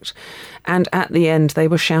president-elect, and at the end they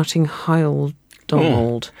were shouting Heil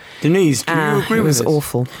Donald. Denise, do you agree with this? It was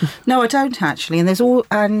awful. No, I don't actually. And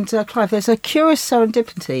Clive, there's a curious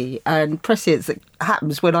serendipity and prescience that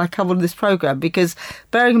happens when I come on this programme, because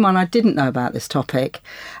bearing in mind I didn't know about this topic,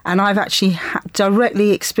 and I've actually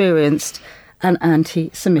directly experienced an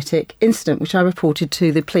anti-Semitic incident which I reported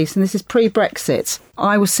to the police, and this is pre-Brexit.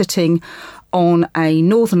 I was sitting on a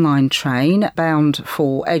Northern Line train bound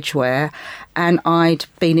for Edgware, and I'd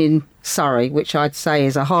been in Surrey, which I'd say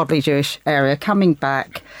is a hardly Jewish area, coming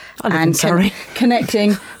back and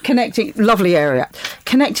connecting, lovely area,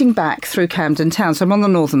 connecting back through Camden Town. So I'm on the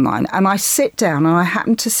Northern Line, and I sit down, and I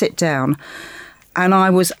happened to sit down, and I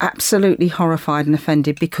was absolutely horrified and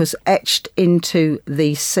offended because etched into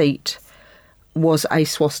the seat was a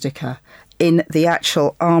swastika in the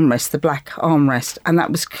actual armrest, the black armrest, and that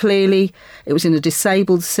was clearly, it was in a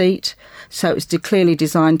disabled seat, so it was clearly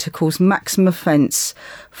designed to cause maximum offence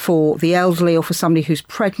for the elderly or for somebody who's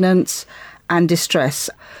pregnant and distress.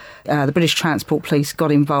 The British Transport Police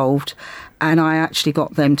got involved, and I actually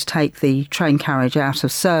got them to take the train carriage out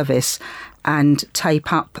of service and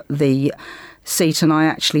tape up the seat, and I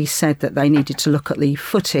actually said that they needed to look at the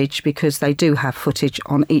footage, because they do have footage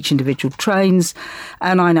on each individual trains,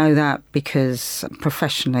 and I know that because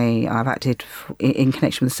professionally I've acted in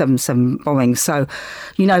connection with the 7/7 bombing, so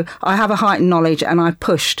you know I have a heightened knowledge, and I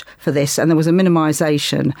pushed for this, and there was a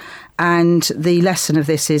minimisation, and the lesson of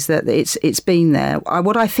this is that it's been there.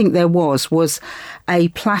 What I think there was a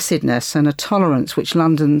placidness and a tolerance which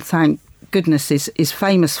London, thank goodness, is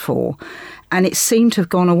famous for. And it seemed to have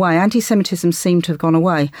gone away. Anti-Semitism seemed to have gone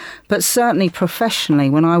away. But certainly professionally,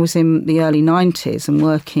 when I was in the early 90s and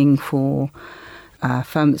working for a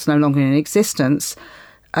firm that's no longer in existence,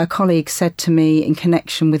 a colleague said to me in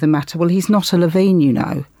connection with the matter, well, he's not a Levine, you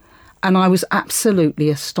know. And I was absolutely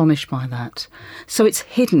astonished by that. So it's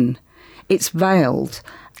hidden, it's veiled.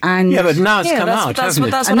 And yeah, but now it's come out, hasn't it?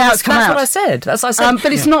 That's what I said. That's what I said.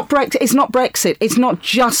 But it's not Brexit. It's not Brexit. It's not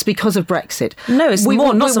just because of Brexit. No, it's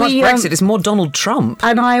not so much Brexit. It's more Donald Trump.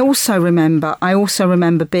 And I also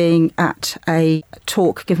remember being at a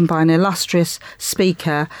talk given by an illustrious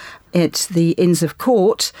speaker at the Inns of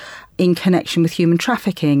Court in connection with human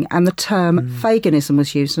trafficking, and the term Faganism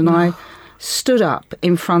was used, and I stood up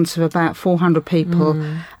in front of about 400 people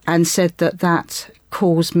and said that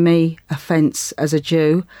caused me offence as a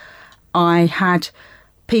Jew.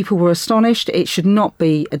 People were astonished. It should not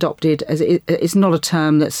be adopted as it's not a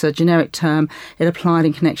term that's a generic term. It applied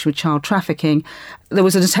in connection with child trafficking. There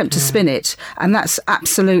was an attempt to spin it, and that's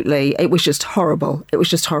absolutely, it was just horrible. It was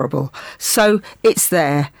just horrible. So it's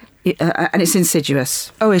there. And it's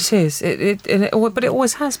insidious. Oh, it is. But it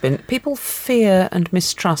always has been. People fear and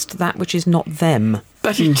mistrust that which is not them.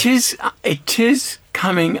 But it is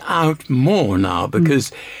coming out more now,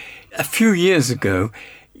 because a few years ago,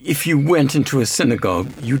 if you went into a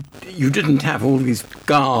synagogue, you didn't have all these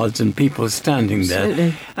guards and people standing there.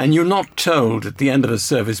 Absolutely. And you're not told at the end of a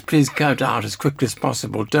service, please go out as quickly as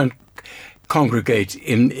possible. Don't congregate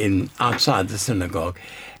in outside the synagogue.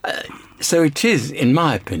 So it is, in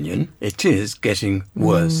my opinion, it is getting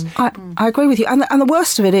worse. I agree with you. And the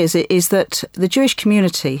worst of it is that the Jewish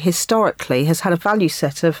community historically has had a value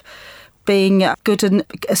set of being good and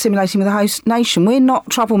assimilating with the host nation. We're not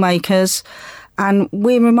troublemakers and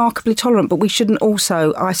we're remarkably tolerant, but we shouldn't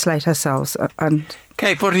also isolate ourselves.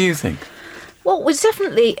 Kate, what do you think? Well, it's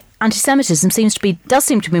definitely anti-Semitism does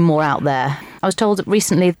seem to be more out there. I was told that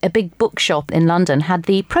recently a big bookshop in London had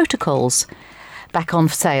the protocols back on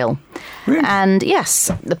for sale. Really? And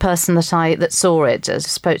yes, the person that saw it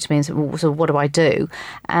spoke to me and said, well, so what do I do?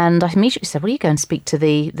 And I immediately said, well, you go and speak to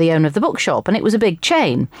the owner of the bookshop. And it was a big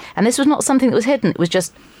chain. And this was not something that was hidden. It was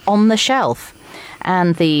just on the shelf.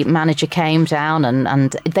 And the manager came down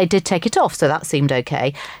and they did take it off. So that seemed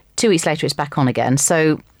okay. 2 weeks later, it's back on again.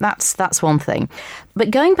 So that's one thing.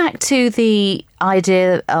 But going back to the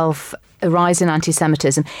idea of a rise in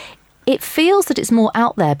anti-Semitism, it feels that it's more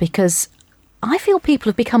out there because I feel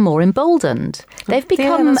people have become more emboldened. They've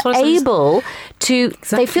become able to...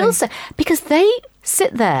 Exactly. They feel so... Because they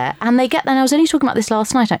sit there and they get... And I was only talking about this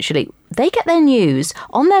last night, actually. They get their news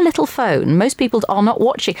on their little phone. Most people are not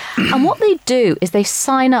watching. And what they do is they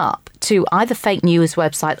sign up to either fake news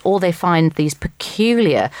websites or they find these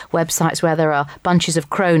peculiar websites where there are bunches of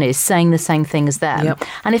cronies saying the same thing as them. Yep.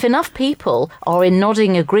 And if enough people are in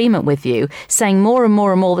nodding agreement with you, saying more and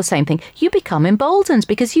more and more the same thing, you become emboldened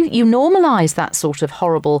because you normalise that sort of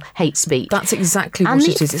horrible hate speech. That's exactly what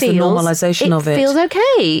it is. It's the normalisation of it. It feels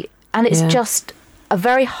okay. And it's just a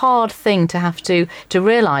very hard thing to have to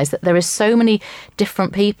realise that there is so many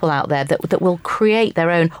different people out there that will create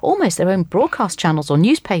almost their own broadcast channels or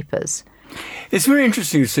newspapers. It's very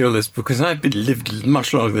interesting to see all this because I've lived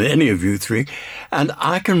much longer than any of you three, and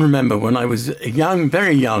I can remember when I was young,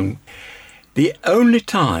 very young, the only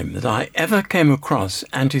time that I ever came across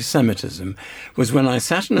anti-Semitism was when I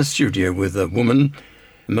sat in a studio with a woman,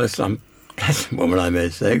 a most unpleasant woman I may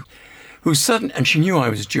say, and she knew I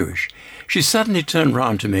was Jewish. She suddenly turned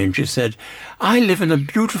round to me and she said, I live in a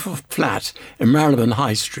beautiful flat in Marylebone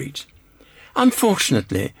High Street.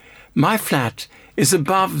 Unfortunately, my flat is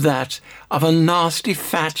above that of a nasty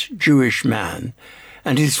fat Jewish man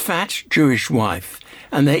and his fat Jewish wife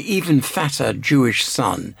and their even fatter Jewish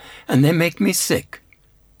son, and they make me sick.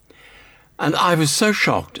 And I was so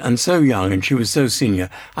shocked and so young, and she was so senior,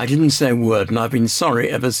 I didn't say a word, and I've been sorry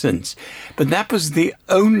ever since. But that was the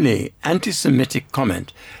only anti-Semitic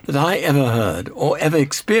comment that I ever heard or ever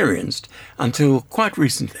experienced until quite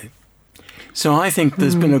recently. So I think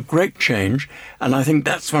there's been a great change, and I think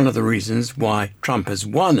that's one of the reasons why Trump has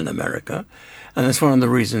won in America, and that's one of the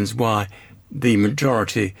reasons why the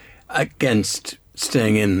majority against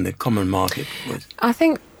staying in the common market was. I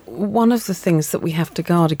think one of the things that we have to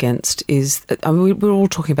guard against is, we're all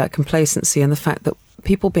talking about complacency and the fact that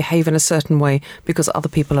people behave in a certain way because other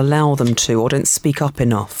people allow them to or don't speak up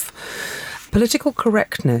enough. Political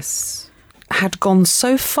correctness had gone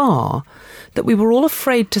so far that we were all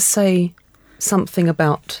afraid to say something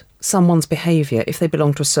about someone's behaviour if they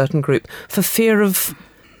belonged to a certain group for fear of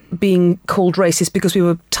being called racist because we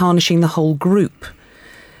were tarnishing the whole group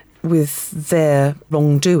with their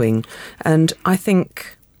wrongdoing. And I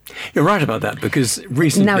think... You're right about that, because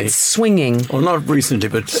recently... Now it's swinging. Well, not recently,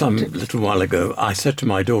 but some little while ago, I said to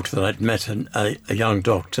my daughter that I'd met a young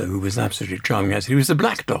doctor who was absolutely charming. I said, he was a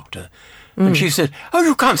black doctor. And she said, oh,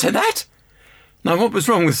 you can't say that. Now, what was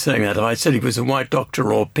wrong with saying that? I said he was a white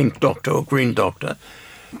doctor or pink doctor or green doctor.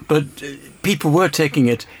 But people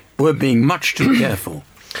were being much too careful.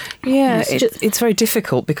 Yeah, it's very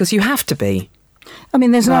difficult because you have to be. I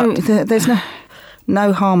mean, there's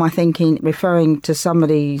no harm, I think, in referring to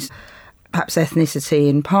somebody's perhaps ethnicity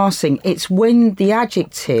in passing. It's when the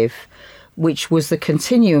adjective, which was the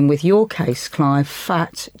continuum with your case, Clive,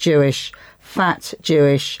 fat Jewish, fat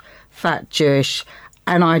Jewish, fat Jewish,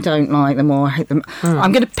 and I don't like them or I hate them.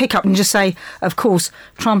 I'm going to pick up and just say, of course,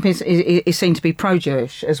 Trump is seen to be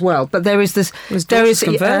pro-Jewish as well, but there is this. There is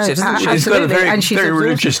converted, isn't she? She's got a very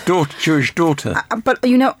religious Jewish daughter. But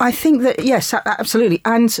I think that yes, absolutely,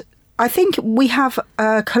 and I think we have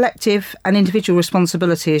a collective and individual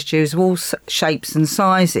responsibility as Jews of all shapes and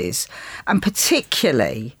sizes, and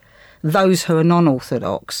particularly those who are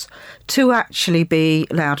non-Orthodox, to actually be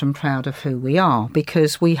loud and proud of who we are,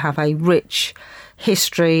 because we have a rich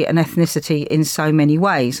history and ethnicity in so many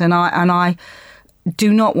ways. And I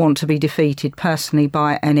do not want to be defeated personally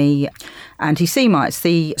by any anti-Semites.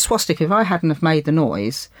 The swastika, if I hadn't have made the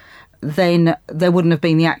noise, then there wouldn't have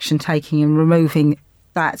been the action taking and removing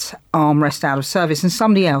that armrest out of service, and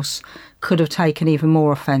somebody else could have taken even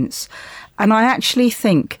more offence. And I actually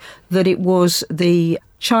think that it was the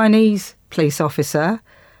Chinese police officer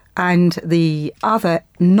and the other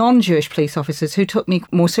non-Jewish police officers who took me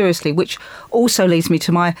more seriously, which also leads me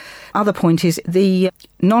to my other point, is the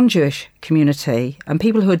non-Jewish community and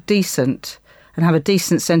people who are decent and have a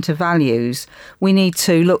decent set of values, we need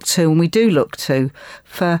to look to, and we do look to,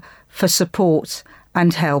 for support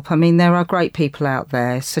and help. I mean, there are great people out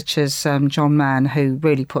there, such as John Mann, who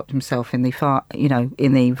really put himself in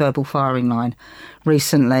the verbal firing line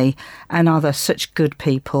recently, and other such good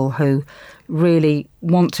people who really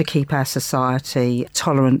want to keep our society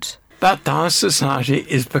tolerant. But our society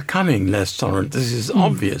is becoming less tolerant. This is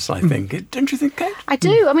obvious, I think. Don't you think, Kate? I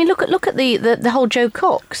do. I mean, look at the whole Joe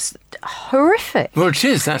Cox. Horrific. Well, it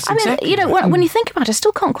is. That's exactly. When you think about it, I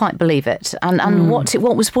still can't quite believe it. And what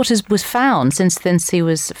was found since he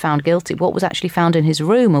was found guilty, what was actually found in his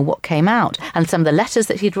room and what came out, and some of the letters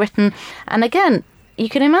that he'd written. And again, you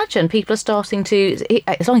can imagine people are starting to,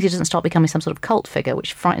 as long as he doesn't start becoming some sort of cult figure,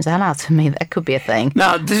 which frightens the hell out of me, that could be a thing.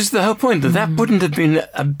 Now, this is the whole point, that wouldn't have been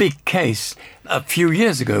a big case a few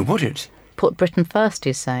years ago, would it? Put Britain first,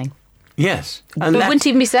 he's saying. Yes. And but wouldn't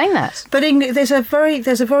even be saying that. But there's a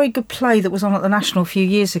very good play that was on at the National a few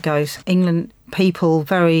years ago. England people,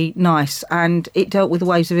 very nice, and it dealt with the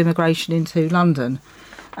waves of immigration into London.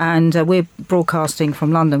 And we're broadcasting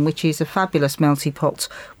from London, which is a fabulous melting pot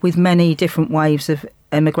with many different waves of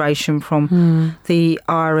immigration from the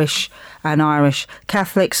Irish and Irish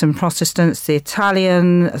Catholics and Protestants, the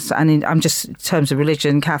Italians, and I'm just in terms of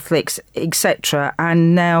religion, Catholics, etc.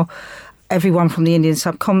 And now everyone from the Indian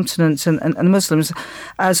subcontinent and Muslims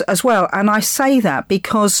as well. And I say that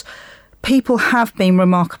because people have been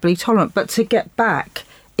remarkably tolerant. But to get back,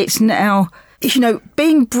 it's now,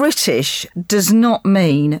 being British does not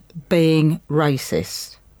mean being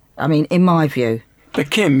racist. I mean, in my view.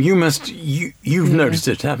 But Kim, you've noticed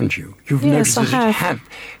it, haven't you? You've noticed that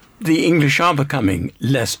the English are becoming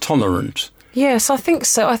less tolerant. Yes, I think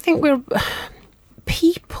so. I think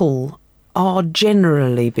people are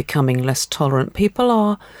generally becoming less tolerant. People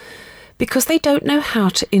are, because they don't know how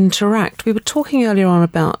to interact. We were talking earlier on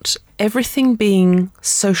about everything being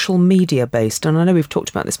social media based, and I know we've talked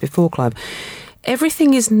about this before, Clive.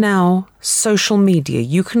 Everything is now social media.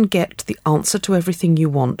 You can get the answer to everything you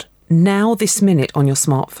want now, this minute, on your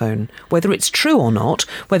smartphone, whether it's true or not,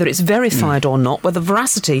 whether it's verified or not, whether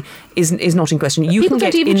veracity is not in question. You people can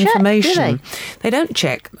get Check, information. do they don't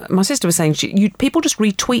check. My sister was saying people just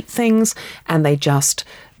retweet things and they just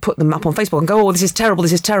put them up on Facebook and go, "Oh, this is terrible,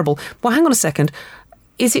 this is terrible." Well, hang on a second.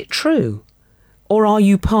 Is it true? Or are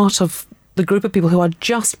you part of the group of people who are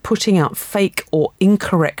just putting out fake or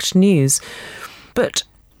incorrect news? But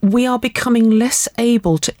we are becoming less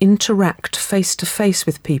able to interact face-to-face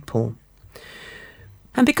with people.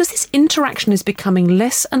 And because this interaction is becoming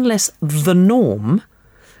less and less the norm,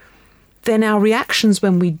 then our reactions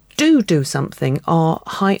when we do something are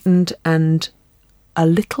heightened and a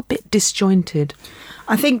little bit disjointed.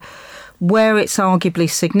 I think where it's arguably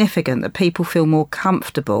significant that people feel more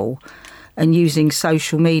comfortable and using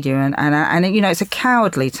social media, and it's a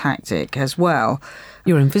cowardly tactic as well.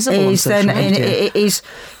 You're invisible on social media.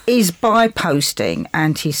 Is by posting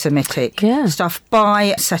anti-Semitic stuff,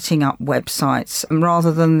 by setting up websites,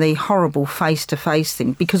 rather than the horrible face-to-face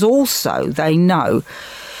thing, because also they know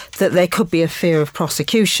that there could be a fear of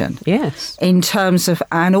prosecution. Yes. In terms of,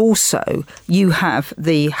 and also you have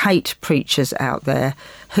the hate preachers out there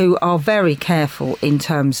who are very careful in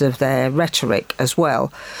terms of their rhetoric as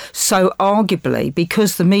well. So arguably,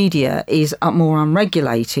 because the media is more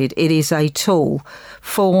unregulated, it is a tool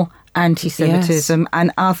for anti-Semitism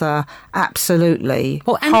and other absolutely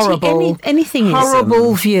horrible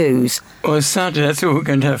views. Well, sadly, I think we're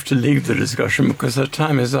going to have to leave the discussion because our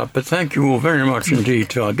time is up. But thank you all very much indeed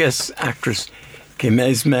to our guests, actress Kim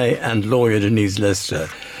Esme and lawyer Denise Lester.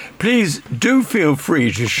 Please do feel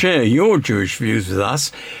free to share your Jewish views with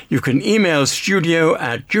us. You can email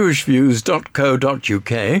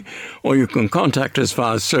studio@jewishviews.co.uk, or you can contact us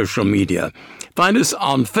via social media. Find us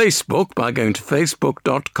on Facebook by going to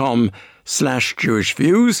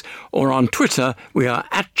facebook.com/JewishViews, or on Twitter we are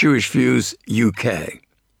 @JewishViewsUK.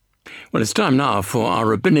 Well, it's time now for our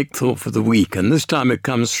rabbinic thought for the week, and this time it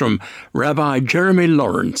comes from Rabbi Jeremy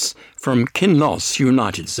Lawrence from Kinloss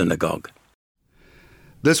United Synagogue.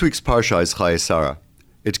 This week's Parsha is Chayei Sarah.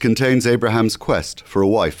 It contains Abraham's quest for a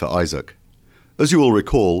wife for Isaac. As you will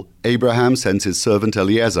recall, Abraham sends his servant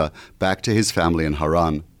Eliezer back to his family in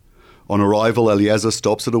Haran. On arrival, Eliezer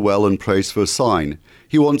stops at a well and prays for a sign.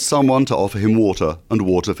 He wants someone to offer him water, and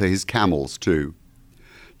water for his camels too.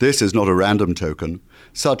 This is not a random token.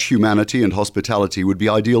 Such humanity and hospitality would be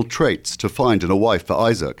ideal traits to find in a wife for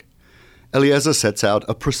Isaac. Eliezer sets out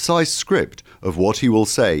a precise script of what he will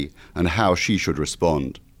say and how she should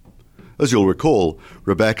respond. As you'll recall,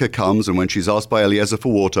 Rebecca comes, and when she's asked by Eliezer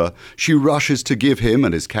for water, she rushes to give him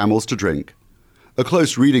and his camels to drink. A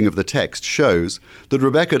close reading of the text shows that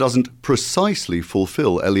Rebecca doesn't precisely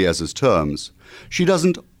fulfill Eliezer's terms. She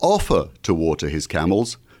doesn't offer to water his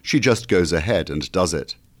camels, she just goes ahead and does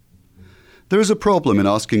it. There is a problem in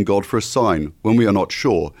asking God for a sign when we are not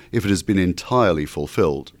sure if it has been entirely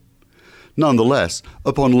fulfilled. Nonetheless,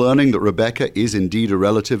 upon learning that Rebecca is indeed a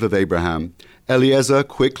relative of Abraham, Eliezer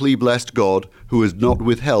quickly blessed God, who had not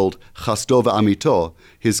withheld chasto v'amito,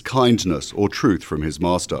 his kindness or truth from his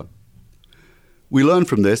master. We learn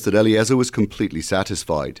from this that Eliezer was completely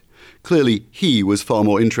satisfied. Clearly, he was far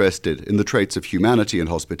more interested in the traits of humanity and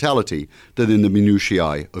hospitality than in the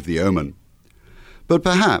minutiae of the omen. But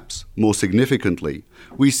perhaps, more significantly,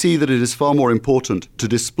 we see that it is far more important to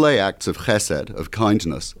display acts of chesed, of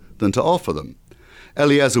kindness, than to offer them.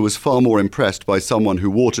 Eliezer was far more impressed by someone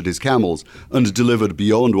who watered his camels and delivered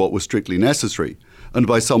beyond what was strictly necessary, and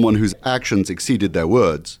by someone whose actions exceeded their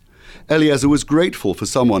words. Eliezer was grateful for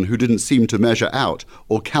someone who didn't seem to measure out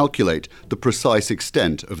or calculate the precise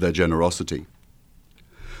extent of their generosity.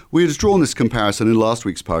 We had drawn this comparison in last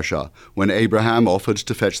week's Parsha, when Abraham offered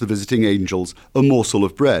to fetch the visiting angels a morsel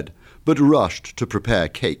of bread, but rushed to prepare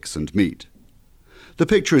cakes and meat. The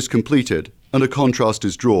picture is completed, and a contrast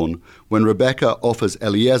is drawn when Rebecca offers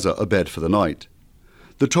Eliezer a bed for the night.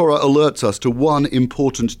 The Torah alerts us to one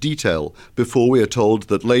important detail before we are told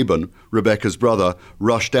that Laban, Rebecca's brother,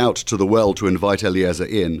 rushed out to the well to invite Eliezer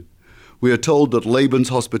in. We are told that Laban's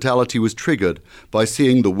hospitality was triggered by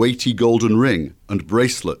seeing the weighty golden ring and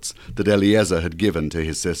bracelets that Eliezer had given to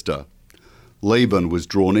his sister. Laban was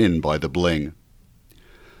drawn in by the bling.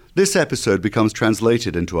 This episode becomes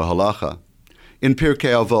translated into a halacha. In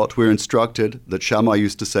Pirkei Avot, we're instructed that Shammai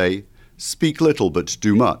used to say, "Speak little but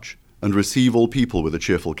do much, and receive all people with a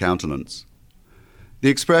cheerful countenance." The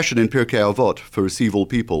expression in Pirkei Avot for receive all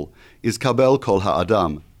people is kabel kol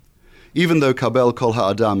ha'adam. Even though kabel kol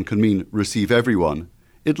ha'adam can mean receive everyone,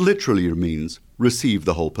 it literally means receive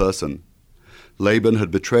the whole person. Laban had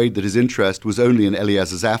betrayed that his interest was only in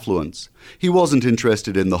Eliezer's affluence. He wasn't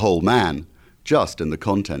interested in the whole man, just in the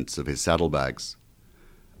contents of his saddlebags.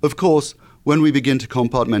 Of course, when we begin to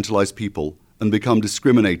compartmentalize people and become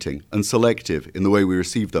discriminating and selective in the way we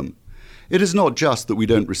receive them, it is not just that we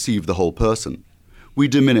don't receive the whole person. We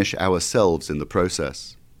diminish ourselves in the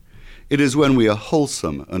process. It is when we are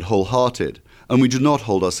wholesome and wholehearted, and we do not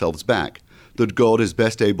hold ourselves back, that God is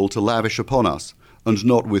best able to lavish upon us and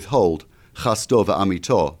not withhold chasto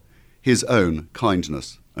v'amito, his own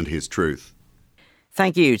kindness and his truth.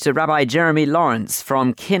 Thank you to Rabbi Jeremy Lawrence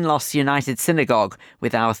from Kinloss United Synagogue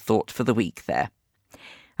with our thought for the week there.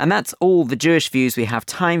 And that's all the Jewish views we have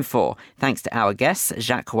time for. Thanks to our guests,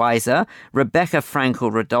 Jacques Wiser, Rebecca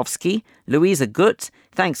Frankel-Rudowski, Louisa Goott.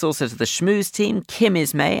 Thanks also to the Schmooze team, Kim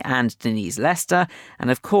Ismay and Denise Lester. And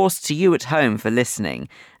of course to you at home for listening.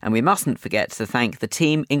 And we mustn't forget to thank the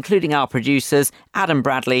team, including our producers, Adam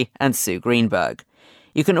Bradley and Sue Greenberg.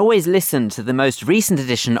 You can always listen to the most recent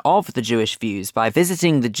edition of The Jewish Views by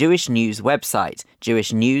visiting the Jewish News website,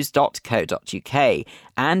 jewishnews.co.uk,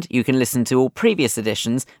 and you can listen to all previous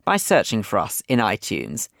editions by searching for us in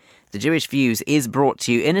iTunes. The Jewish Views is brought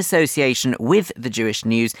to you in association with The Jewish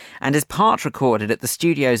News and is part recorded at the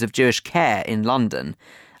studios of Jewish Care in London.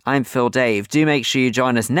 I'm Phil Dave. Do make sure you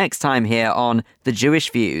join us next time here on The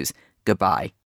Jewish Views. Goodbye.